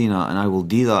still doing that, and I will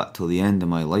do that till the end of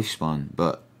my lifespan.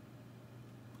 But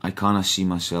I cannot see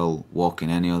myself walking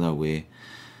any other way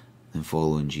than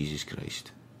following Jesus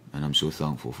Christ. And I'm so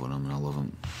thankful for him, and I love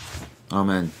him.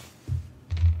 Amen.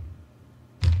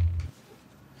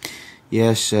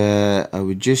 Yes, I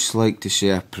would just like to say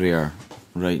a prayer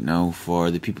right now for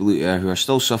the people out there who are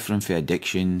still suffering from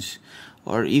addictions,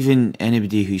 or even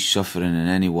anybody who's suffering in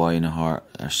any way in the heart,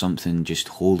 or something just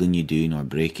holding you down or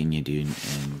breaking you down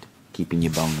and keeping you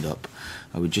bound up.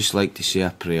 I would just like to say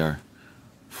a prayer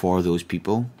for those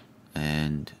people,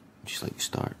 and just like to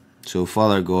start. So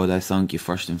Father God, I thank you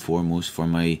first and foremost for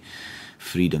my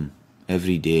freedom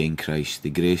every day in Christ. The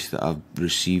grace that I've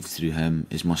received through him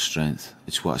is my strength.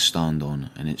 It's what I stand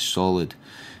on, and it's solid.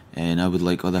 And I would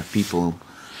like other people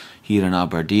here in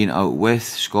Aberdeen, out with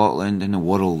Scotland and the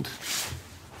world,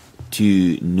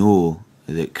 to know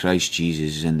that Christ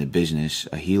Jesus is in the business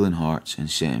of healing hearts and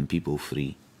setting people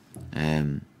free.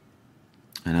 And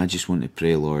I just want to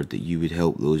pray, Lord, that you would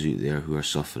help those out there who are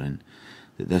suffering,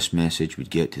 that this message would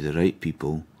get to the right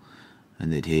people,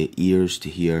 and that they have ears to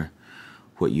hear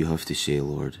what you have to say,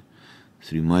 Lord,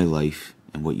 through my life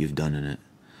and what you've done in it.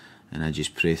 And I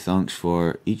just pray thanks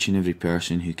for each and every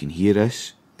person who can hear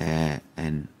us,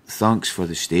 and thanks for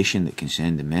the station that can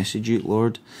send the message out,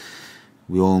 Lord.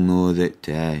 We all know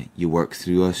that you work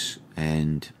through us,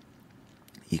 and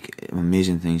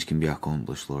amazing things can be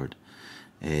accomplished, Lord.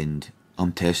 And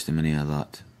I'm testimony of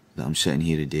that I'm sitting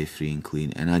here today free and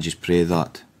clean. And I just pray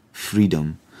that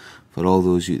freedom for all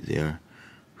those out there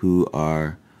who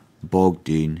are bogged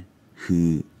down,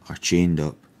 who are chained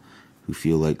up, who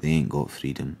feel like they ain't got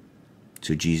freedom.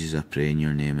 So Jesus, I pray in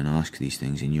your name and ask these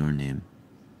things in your name.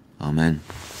 Amen.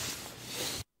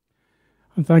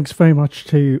 And thanks very much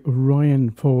to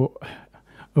Ryan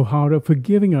O'Hara for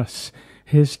giving us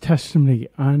his testimony.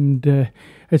 And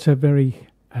it's a very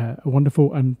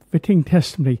wonderful and fitting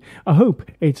testimony. I hope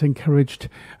it's encouraged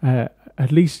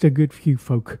at least a good few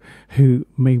folk who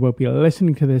may well be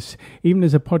listening to this, even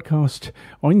as a podcast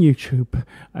on YouTube,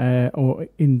 or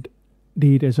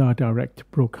indeed as our direct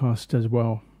broadcast as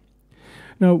well.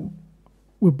 Now,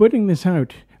 we're putting this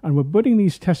out, and we're putting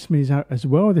these testimonies out as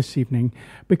well this evening,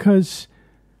 because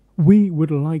we would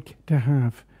like to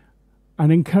have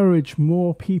and encourage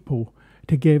more people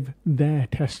to give their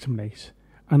testimonies.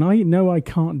 And I know I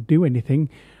can't do anything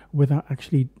without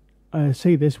actually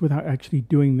without actually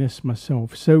doing this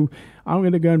myself. So I'm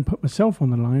going to go and put myself on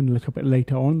the line a little bit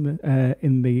later on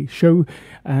in the show,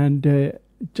 and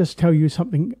just tell you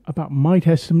something about my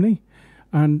testimony,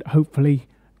 and hopefully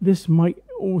this might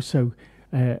also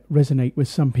resonate with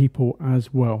some people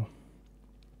as well.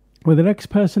 Well, the next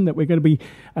person that we're going to be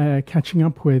catching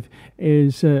up with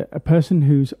is a person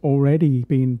who's already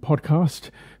been podcast,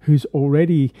 who's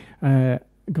already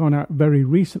gone out very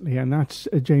recently, and that's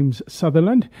James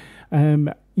Sutherland.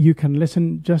 You can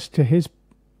listen just to his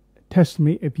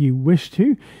testimony if you wish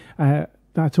to.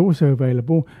 That's also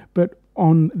available, but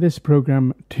on this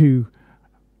program too.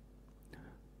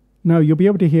 Now, you'll be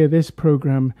able to hear this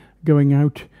program going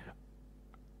out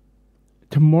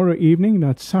tomorrow evening,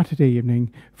 that's Saturday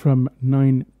evening, from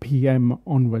 9 p.m.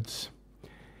 onwards.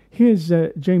 Here's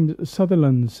James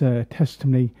Sutherland's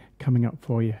testimony coming up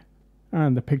for you.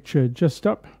 And the picture just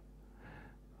up.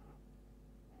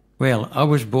 Well, I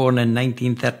was born in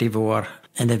 1934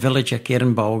 in the village of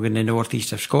Cairnbog in the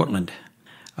northeast of Scotland.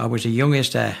 I was the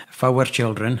youngest of four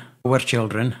children,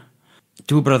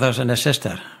 2 brothers and a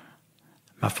sister.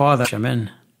 My father came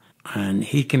in, and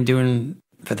he came down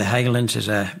for the Highlands as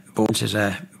a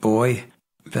boy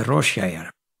for Rossshire.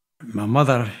 My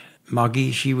mother,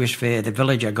 Maggie, she was for the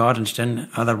village of Gardenston,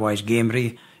 otherwise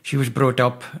Gamery. She was brought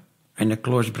up in a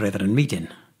close brethren meeting.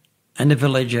 In the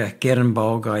village of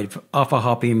Cairnbog, I've awful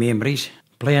happy memories,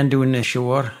 playing down the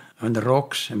shore, on the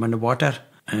rocks and on the water.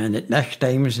 And at night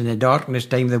times, in the darkness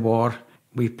time of the war,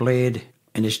 we played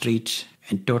in the streets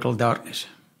in total darkness.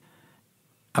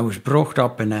 I was brought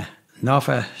up in a not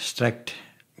strict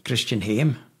Christian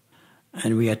home,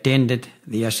 and we attended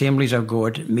the Assemblies of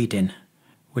God meeting,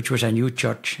 which was a new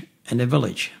church in the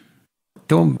village.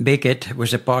 Tom Beckett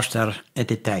was a pastor at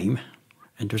the time,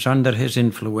 and it was under his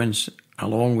influence,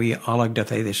 along with Alec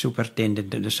Duthie, the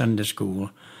superintendent of the Sunday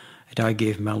school, that I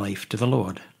gave my life to the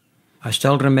Lord. I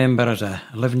still remember as a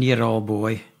 11-year-old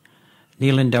boy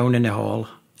kneeling down in the hall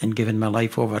and giving my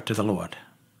life over to the Lord.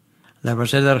 There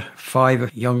was other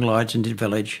 5 young lads in the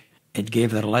village that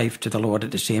gave their life to the Lord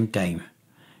at the same time.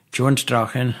 John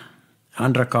Strachan,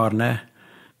 Andrew Carner,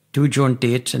 2 John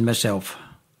Tates and myself,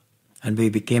 and we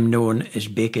became known as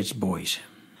Beckett's Boys.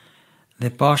 The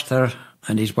pastor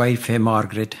and his wife,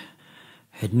 Margaret,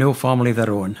 had no family of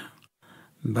their own,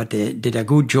 but they did a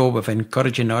good job of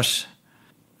encouraging us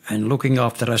and looking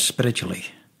after us spiritually.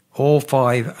 All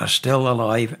 5 are still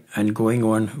alive and going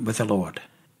on with the Lord.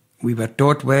 We were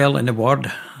taught well in the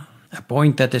Word, a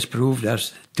point that is proved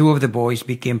as 2 of the boys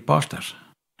became pastors.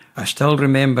 I still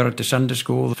remember at the Sunday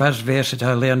school, the first verse that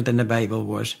I learned in the Bible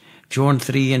was John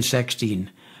 3:16.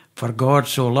 For God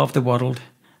so loved the world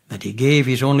that he gave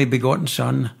his only begotten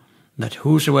Son, that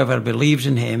whosoever believes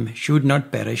in him should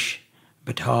not perish,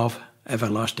 but have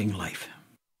everlasting life.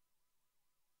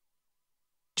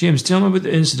 James, tell me about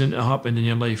the incident that happened in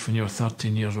your life when you were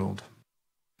 13 years old.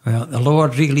 Well, the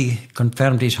Lord really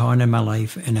confirmed his hand in my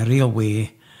life in a real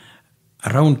way.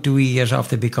 Around 2 years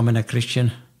after becoming a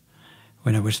Christian,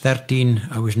 when I was 13,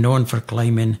 I was known for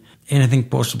climbing anything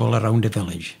possible around the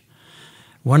village.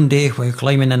 One day, while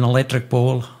climbing an electric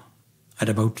pole, at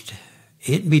about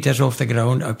 8 metres off the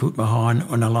ground, I put my hand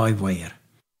on a live wire.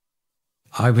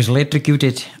 I was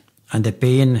electrocuted, and the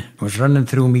pain was running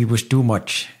through me was too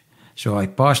much, so I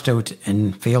passed out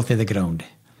and fell to the ground.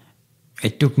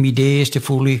 It took me days to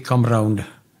fully come round,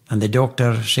 and the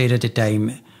doctor said at the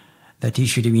time that he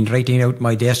should have been writing out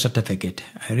my death certificate.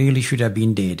 I really should have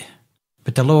been dead.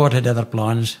 But the Lord had other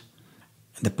plans.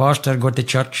 The pastor got the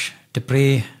church to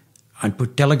pray and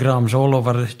put telegrams all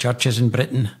over the churches in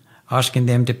Britain asking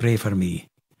them to pray for me.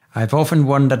 I've often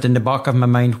wondered in the back of my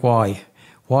mind why.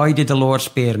 Why did the Lord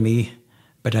spare me?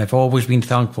 But I've always been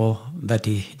thankful that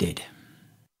he did.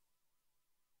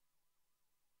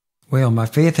 Well, my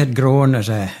faith had grown as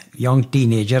a young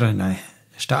teenager, and I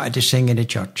started to sing in the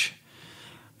church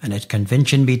and at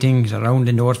convention meetings around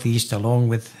the northeast, along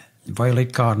with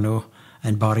Violet Carno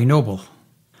and Barry Noble.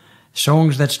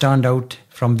 Songs that stand out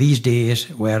from these days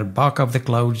were Back of the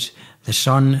Clouds, The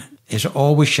Sun is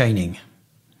Always Shining,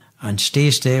 and Stay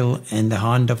Still in the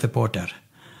Hand of the Potter.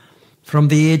 From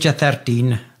the age of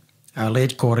 13, I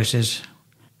led choruses,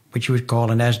 which you would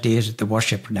call in those days the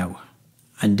worship now,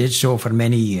 and did so for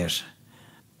many years.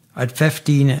 At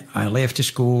 15, I left the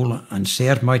school and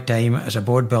served my time as a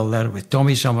boat builder with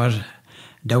Tommy Summers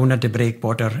down at the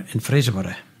breakwater in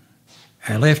Fraserburgh.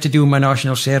 I left to do my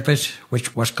national service,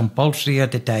 which was compulsory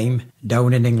at the time,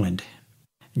 down in England.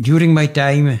 During my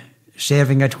time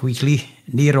serving at Wheatley,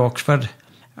 near Oxford,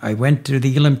 I went to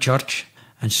the Elim Church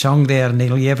and sung there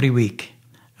nearly every week,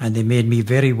 and they made me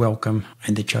very welcome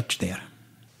in the church there.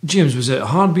 James, was it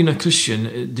hard being a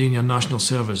Christian doing your national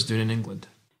service down in England?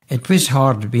 It was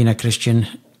hard being a Christian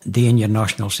doing your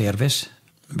national service,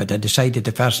 but I decided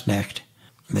the first night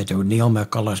that I would nail my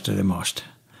colours to the mast.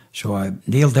 So I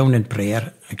kneeled down in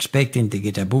prayer, expecting to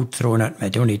get a boot thrown at me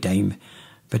at any time,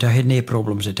 but I had no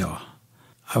problems at all.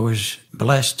 I was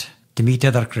blessed to meet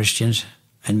other Christians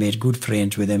and made good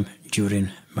friends with them during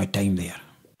my time there.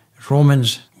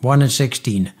 Romans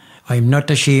 1:16. I am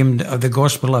not ashamed of the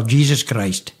gospel of Jesus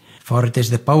Christ, for it is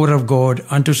the power of God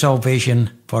unto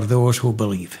salvation for those who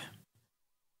believe.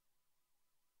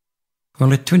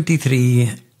 Well, at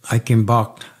 23, I came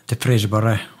back to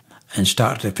Fraserburgh and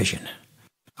started fishing.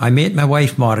 I met my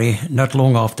wife Mary not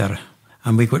long after,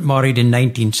 and we got married in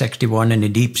 1961 in a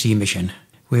deep sea mission.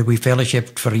 where we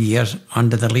fellowshipped for years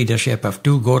under the leadership of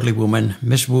two godly women,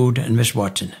 Miss Wood and Miss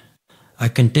Watson. I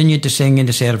continued to sing in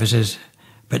the services,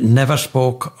 but never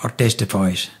spoke or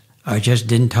testified. I just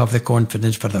didn't have the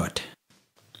confidence for that.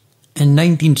 In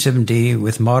 1970,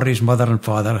 with Maurie's mother and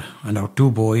father and our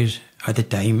two boys at the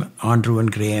time, Andrew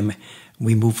and Graham,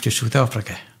 we moved to South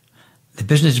Africa. The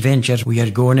business ventures we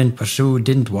had gone and pursued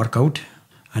didn't work out,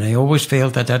 and I always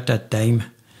felt that at that time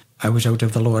I was out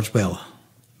of the Lord's will.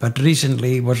 But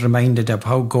recently was reminded of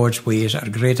how God's ways are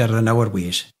greater than our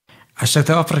ways. A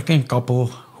South African couple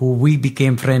who we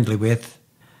became friendly with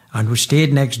and who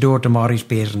stayed next door to Maurie's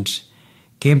parents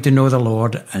came to know the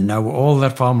Lord, and now all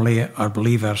their family are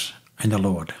believers in the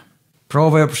Lord.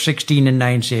 Proverbs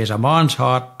 16:9 says, "A man's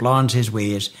heart plans his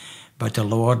ways, but the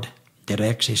Lord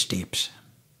directs his steps."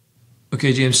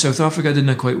 Okay, James, South Africa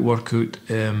didn't quite work out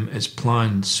as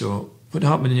planned, so what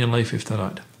happened in your life after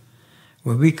that?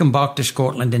 Well, we come back to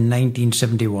Scotland in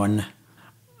 1971,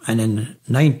 and in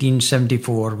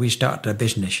 1974 we started a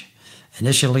business,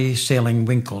 initially selling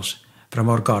winkles from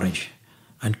our garage,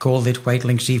 and called it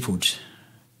Whiteling Seafoods.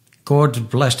 God's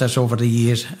blessed us over the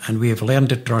years, and we have learned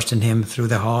to trust in Him through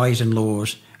the highs and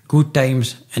lows, good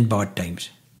times and bad times.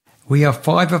 We are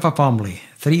 5 of a family,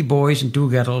 3 boys and 2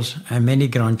 girls, and many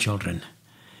grandchildren.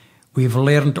 We've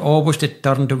learned always to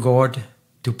turn to God,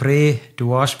 to pray,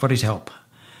 to ask for His help.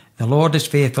 The Lord is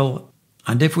faithful,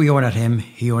 and if we honour Him,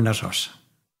 He honours us.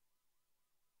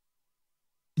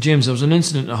 James, there was an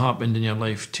incident that happened in your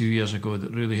life 2 years ago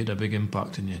that really had a big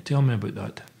impact on you. Tell me about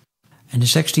that. On the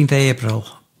 16th of April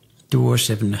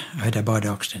 2007, I had a bad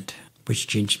accident, which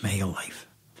changed my whole life.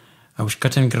 I was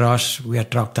cutting grass with a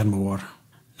tractor mower.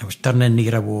 I was turning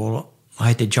near a wall. I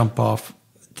had to jump off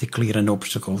to clear an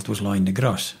obstacle that was lying in the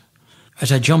grass.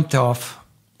 As I jumped off,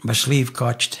 my sleeve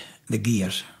caught the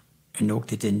gears and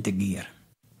knocked it into gear.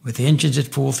 With the engines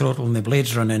at full throttle and the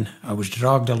blades running, I was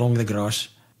dragged along the grass.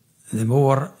 The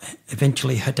mower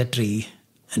eventually hit a tree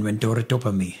and went over the top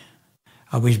of me.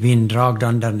 I was being dragged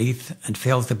underneath and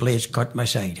felt the blades cut my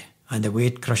side and the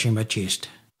weight crushing my chest.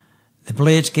 The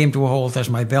blades came to a halt as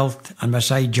my belt and my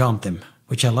side jammed them,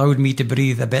 which allowed me to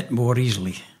breathe a bit more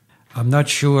easily. I'm not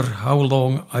sure how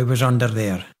long I was under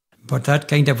there, but that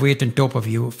kind of weight on top of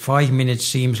you, 5 minutes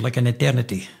seems like an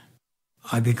eternity.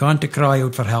 I began to cry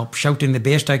out for help, shouting the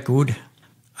best I could.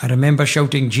 I remember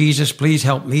shouting, "Jesus, please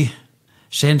help me.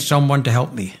 Send someone to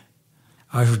help me."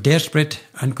 I was desperate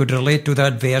and could relate to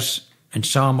that verse in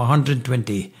Psalm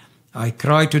 120. I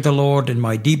cried to the Lord in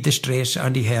my deep distress,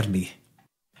 and He heard me.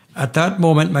 At that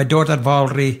moment, my daughter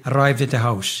Valerie arrived at the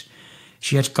house.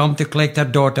 She had come to collect her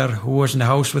daughter, who was in the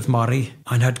house with Mary,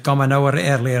 and had come an hour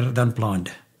earlier than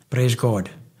planned. Praise God.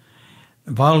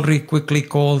 Valerie quickly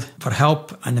called for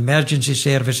help, and emergency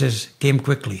services came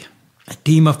quickly. A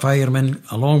team of firemen,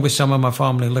 along with some of my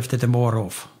family, lifted the mower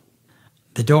off.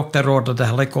 The doctor ordered a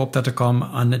helicopter to come,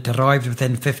 and it arrived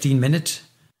within 15 minutes.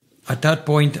 At that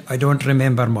point, I don't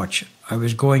remember much. I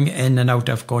was going in and out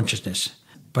of consciousness.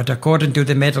 But according to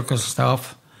the medical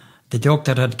staff, the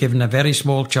doctor had given a very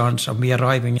small chance of me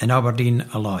arriving in Aberdeen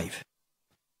alive.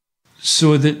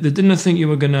 So they didn't think you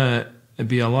were going to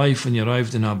be alive when you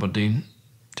arrived in Aberdeen.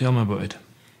 Tell me about it.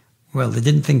 Well, they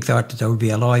didn't think that I would be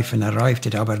alive when I arrived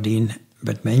at Aberdeen,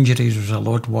 but my injuries was a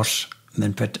lot worse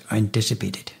than what I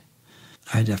anticipated.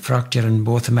 I had a fracture in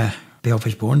both of my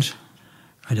pelvis bones.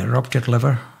 I had a ruptured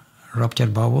liver, a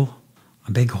ruptured bowel,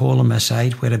 a big hole in my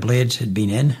side where the blades had been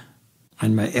in,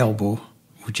 and my elbow,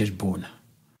 which is bone.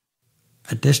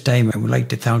 At this time, I would like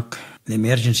to thank the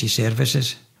emergency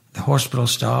services, the hospital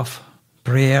staff,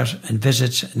 prayers and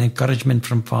visits and encouragement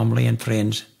from family and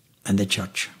friends, and the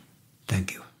church.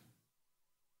 Thank you.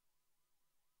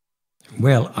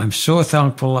 Well, I'm so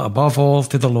thankful above all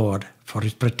to the Lord for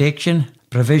His protection,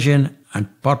 provision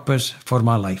and purpose for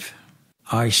my life.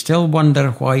 I still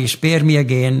wonder why He spared me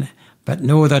again, but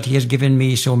know that He has given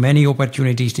me so many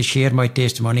opportunities to share my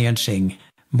testimony and sing,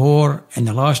 more in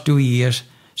the last 2 years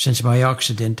since my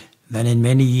accident than in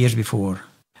many years before.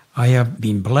 I have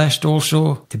been blessed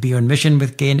also to be on mission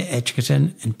with Ken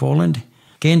Etchison in Poland,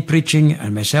 Ken preaching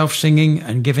and myself singing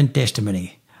and giving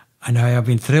testimony, and I have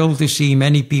been thrilled to see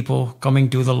many people coming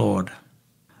to the Lord.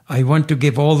 I want to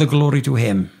give all the glory to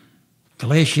Him.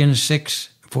 Galatians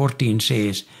 6:14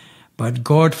 says, "But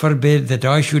God forbid that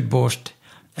I should boast,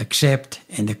 except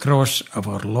in the cross of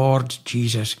our Lord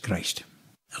Jesus Christ."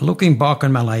 Looking back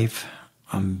on my life,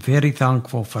 I'm very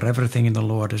thankful for everything the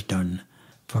Lord has done,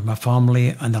 for my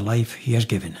family and the life He has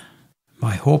given.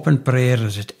 My hope and prayer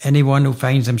is that anyone who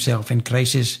finds himself in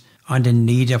crisis and in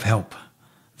need of help,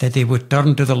 that they would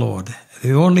turn to the Lord,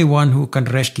 the only one who can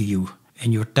rescue you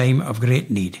in your time of great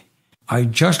need.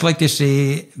 I'd just like to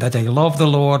say that I love the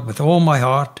Lord with all my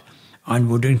heart and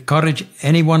would encourage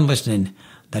anyone listening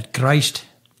that Christ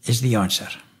is the answer.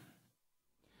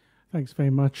 Thanks very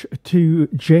much to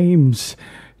James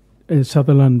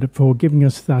Sutherland for giving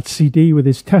us that CD with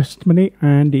his testimony,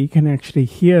 and you can actually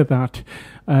hear that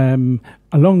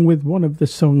along with one of the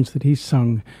songs that he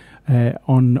sung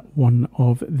on one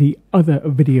of the other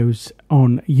videos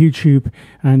on YouTube,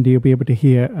 and you'll be able to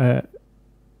hear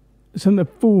some of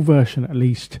the full version at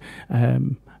least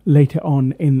later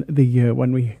on in the year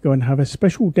when we go and have a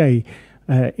special day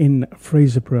in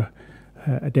Fraserburgh,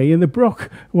 a day in the Brock,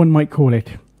 one might call it.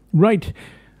 Right,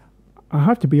 I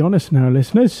have to be honest now,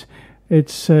 listeners.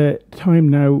 It's time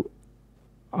now.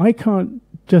 I can't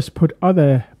just put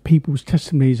other people's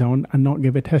testimonies on and not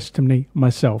give a testimony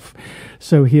myself.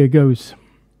 So here goes.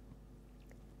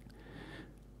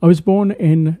 I was born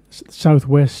in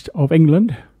southwest of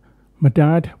England. My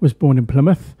dad was born in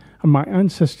Plymouth, and my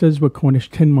ancestors were Cornish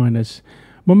tin miners.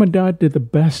 Mum and Dad did the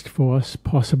best for us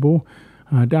possible.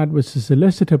 Dad was a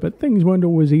solicitor, but things weren't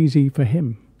always easy for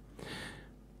him.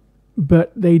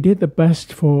 But they did the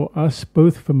best for us,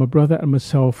 both for my brother and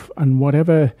myself, and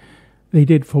whatever they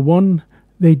did for one,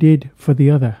 they did for the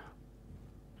other.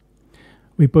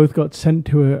 We both got sent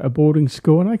to a boarding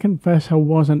school, and I confess I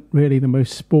wasn't really the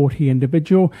most sporty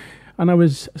individual, and I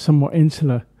was somewhat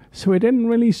insular, so it didn't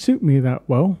really suit me that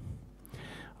well.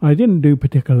 I didn't do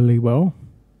particularly well,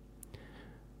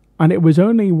 and it was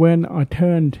only when I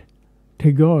turned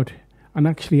to God and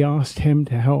actually asked him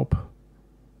to help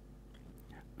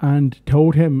and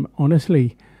told him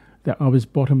honestly that I was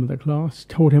bottom of the class,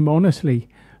 told him honestly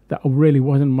that I really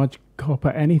wasn't much cop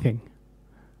at anything,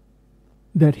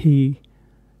 that he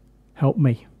helped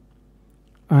me.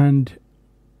 And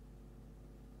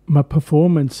my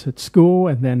performance at school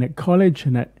and then at college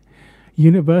and at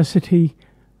university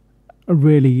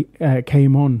really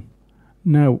came on.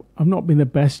 Now, I've not been the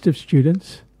best of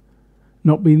students,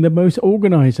 not been the most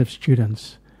organised of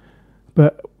students,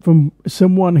 but from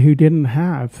someone who didn't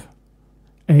have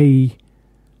any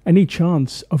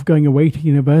chance of going away to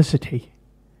university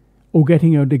or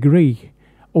getting a degree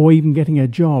or even getting a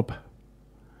job,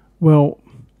 well,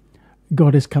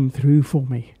 God has come through for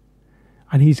me,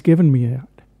 and he's given me that.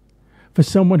 For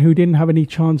someone who didn't have any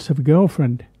chance of a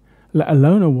girlfriend, let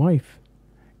alone a wife,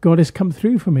 God has come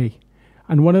through for me.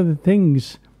 And one of the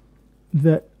things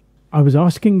that I was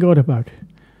asking God about,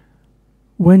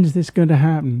 when's this going to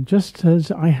happen? Just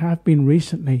as I have been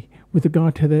recently with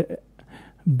regard to the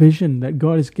vision that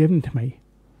God has given to me.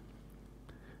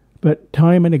 But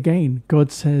time and again,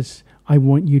 God says, I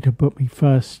want you to put me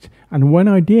first. And when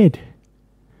I did,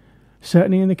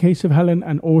 certainly in the case of Helen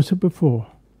and also before,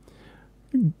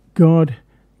 God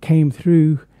came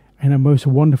through in a most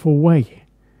wonderful way.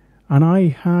 And I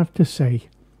have to say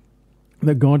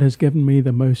that God has given me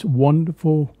the most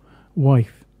wonderful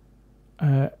wife.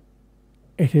 I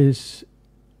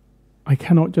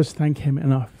cannot just thank him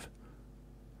enough.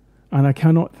 And I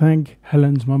cannot thank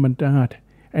Helen's mum and dad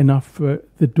enough for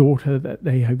the daughter that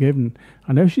they have given.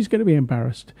 I know she's going to be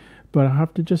embarrassed, but I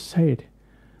have to just say it.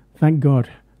 Thank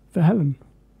God for Helen.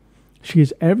 She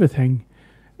is everything.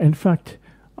 In fact,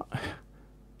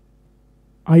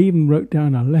 I even wrote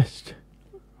down a list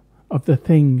of the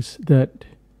things that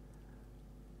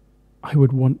I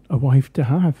would want a wife to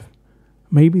have.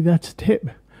 Maybe that's a tip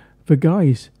for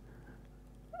guys.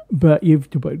 But you've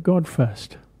to put God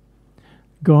first.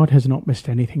 God has not missed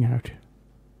anything out.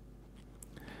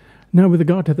 Now with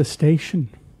regard to the station,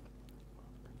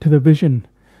 to the vision.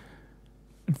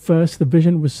 At first the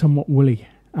vision was somewhat woolly,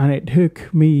 and it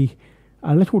took me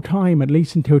a little time, at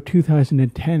least until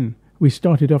 2010. We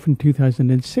started off in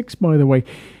 2006, by the way,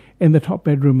 in the top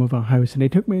bedroom of our house, and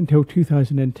it took me until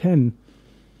 2010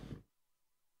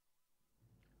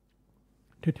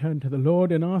 to turn to the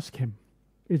Lord and ask him,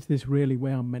 is this really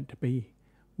where I'm meant to be?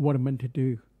 What I'm meant to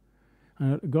do?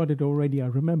 God had already, I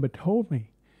remember, told me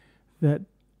that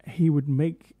he would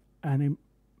make the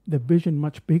vision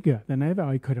much bigger than ever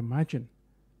I could imagine.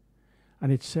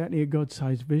 And it's certainly a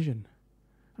God-sized vision.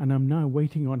 And I'm now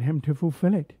waiting on him to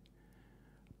fulfill it.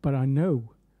 But I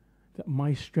know that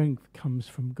my strength comes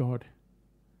from God.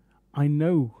 I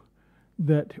know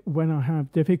that when I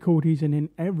have difficulties and in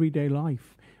everyday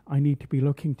life, I need to be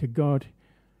looking to God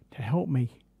to help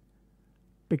me,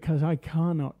 because I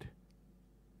cannot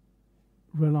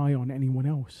rely on anyone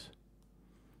else.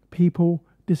 People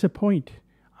disappoint,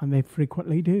 and they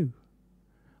frequently do.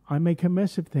 I make a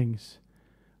mess of things,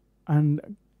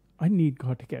 and I need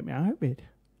God to get me out of it.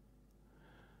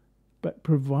 But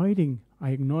providing I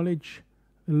acknowledge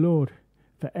the Lord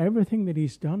for everything that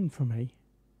he's done for me,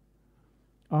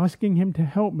 asking him to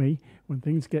help me when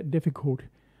things get difficult,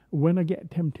 when I get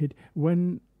tempted,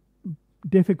 when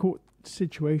difficult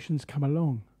situations come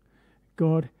along.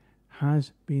 God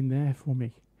has been there for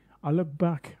me. I look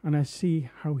back and I see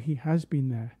how he has been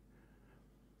there.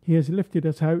 He has lifted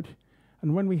us out,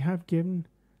 and when we have given,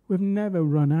 we've never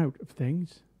run out of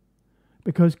things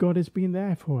because God has been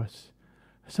there for us.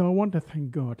 So I want to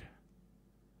thank God.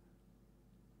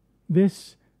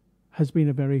 This has been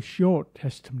a very short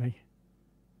testimony,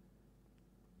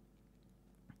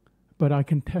 but I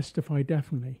can testify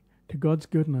definitely to God's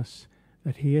goodness,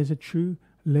 that he is a true,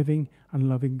 living and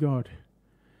loving God.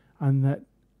 And that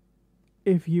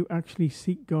if you actually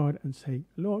seek God and say,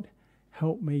 Lord,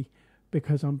 help me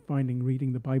because I'm finding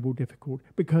reading the Bible difficult,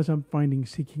 because I'm finding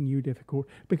seeking you difficult,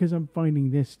 because I'm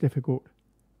finding this difficult.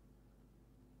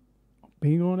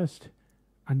 Being honest,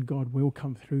 and God will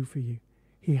come through for you.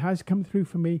 He has come through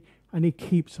for me, and he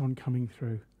keeps on coming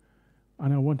through.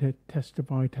 And I want to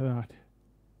testify to that.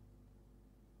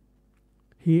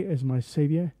 He is my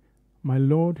Saviour, my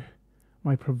Lord,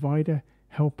 my provider,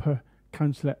 helper,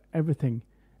 counselor, everything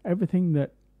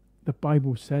that the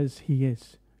Bible says he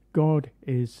is. God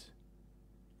is.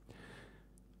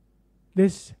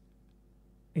 This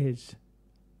is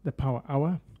the Power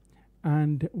Hour,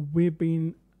 and we've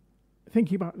been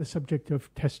thinking about the subject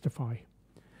of Testify.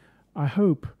 I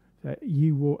hope that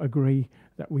you will agree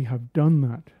that we have done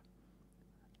that,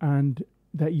 and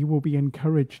that you will be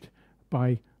encouraged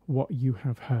by what you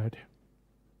have heard.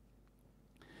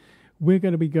 We're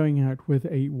going to be going out with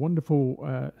a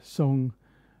wonderful song,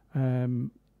 and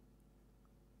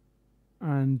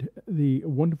the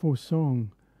wonderful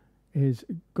song is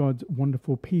God's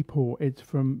Wonderful People. It's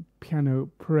from Piano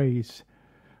Praise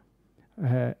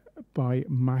by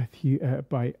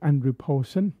Andrew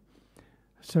Paulson.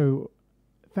 So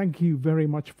thank you very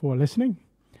much for listening,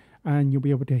 and you'll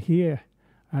be able to hear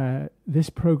this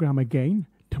program again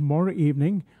tomorrow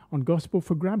evening on Gospel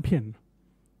for Grampian,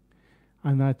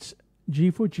 and that's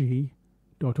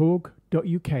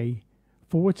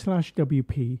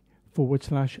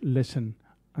g4g.org.uk/WP/listen,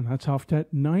 and that's after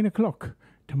 9 o'clock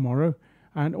tomorrow,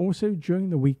 and also during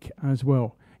the week as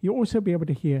well. You'll also be able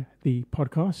to hear the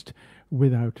podcast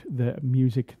without the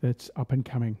music that's up and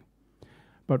coming.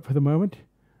 But for the moment,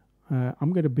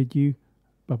 I'm going to bid you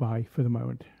bye-bye for the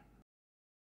moment.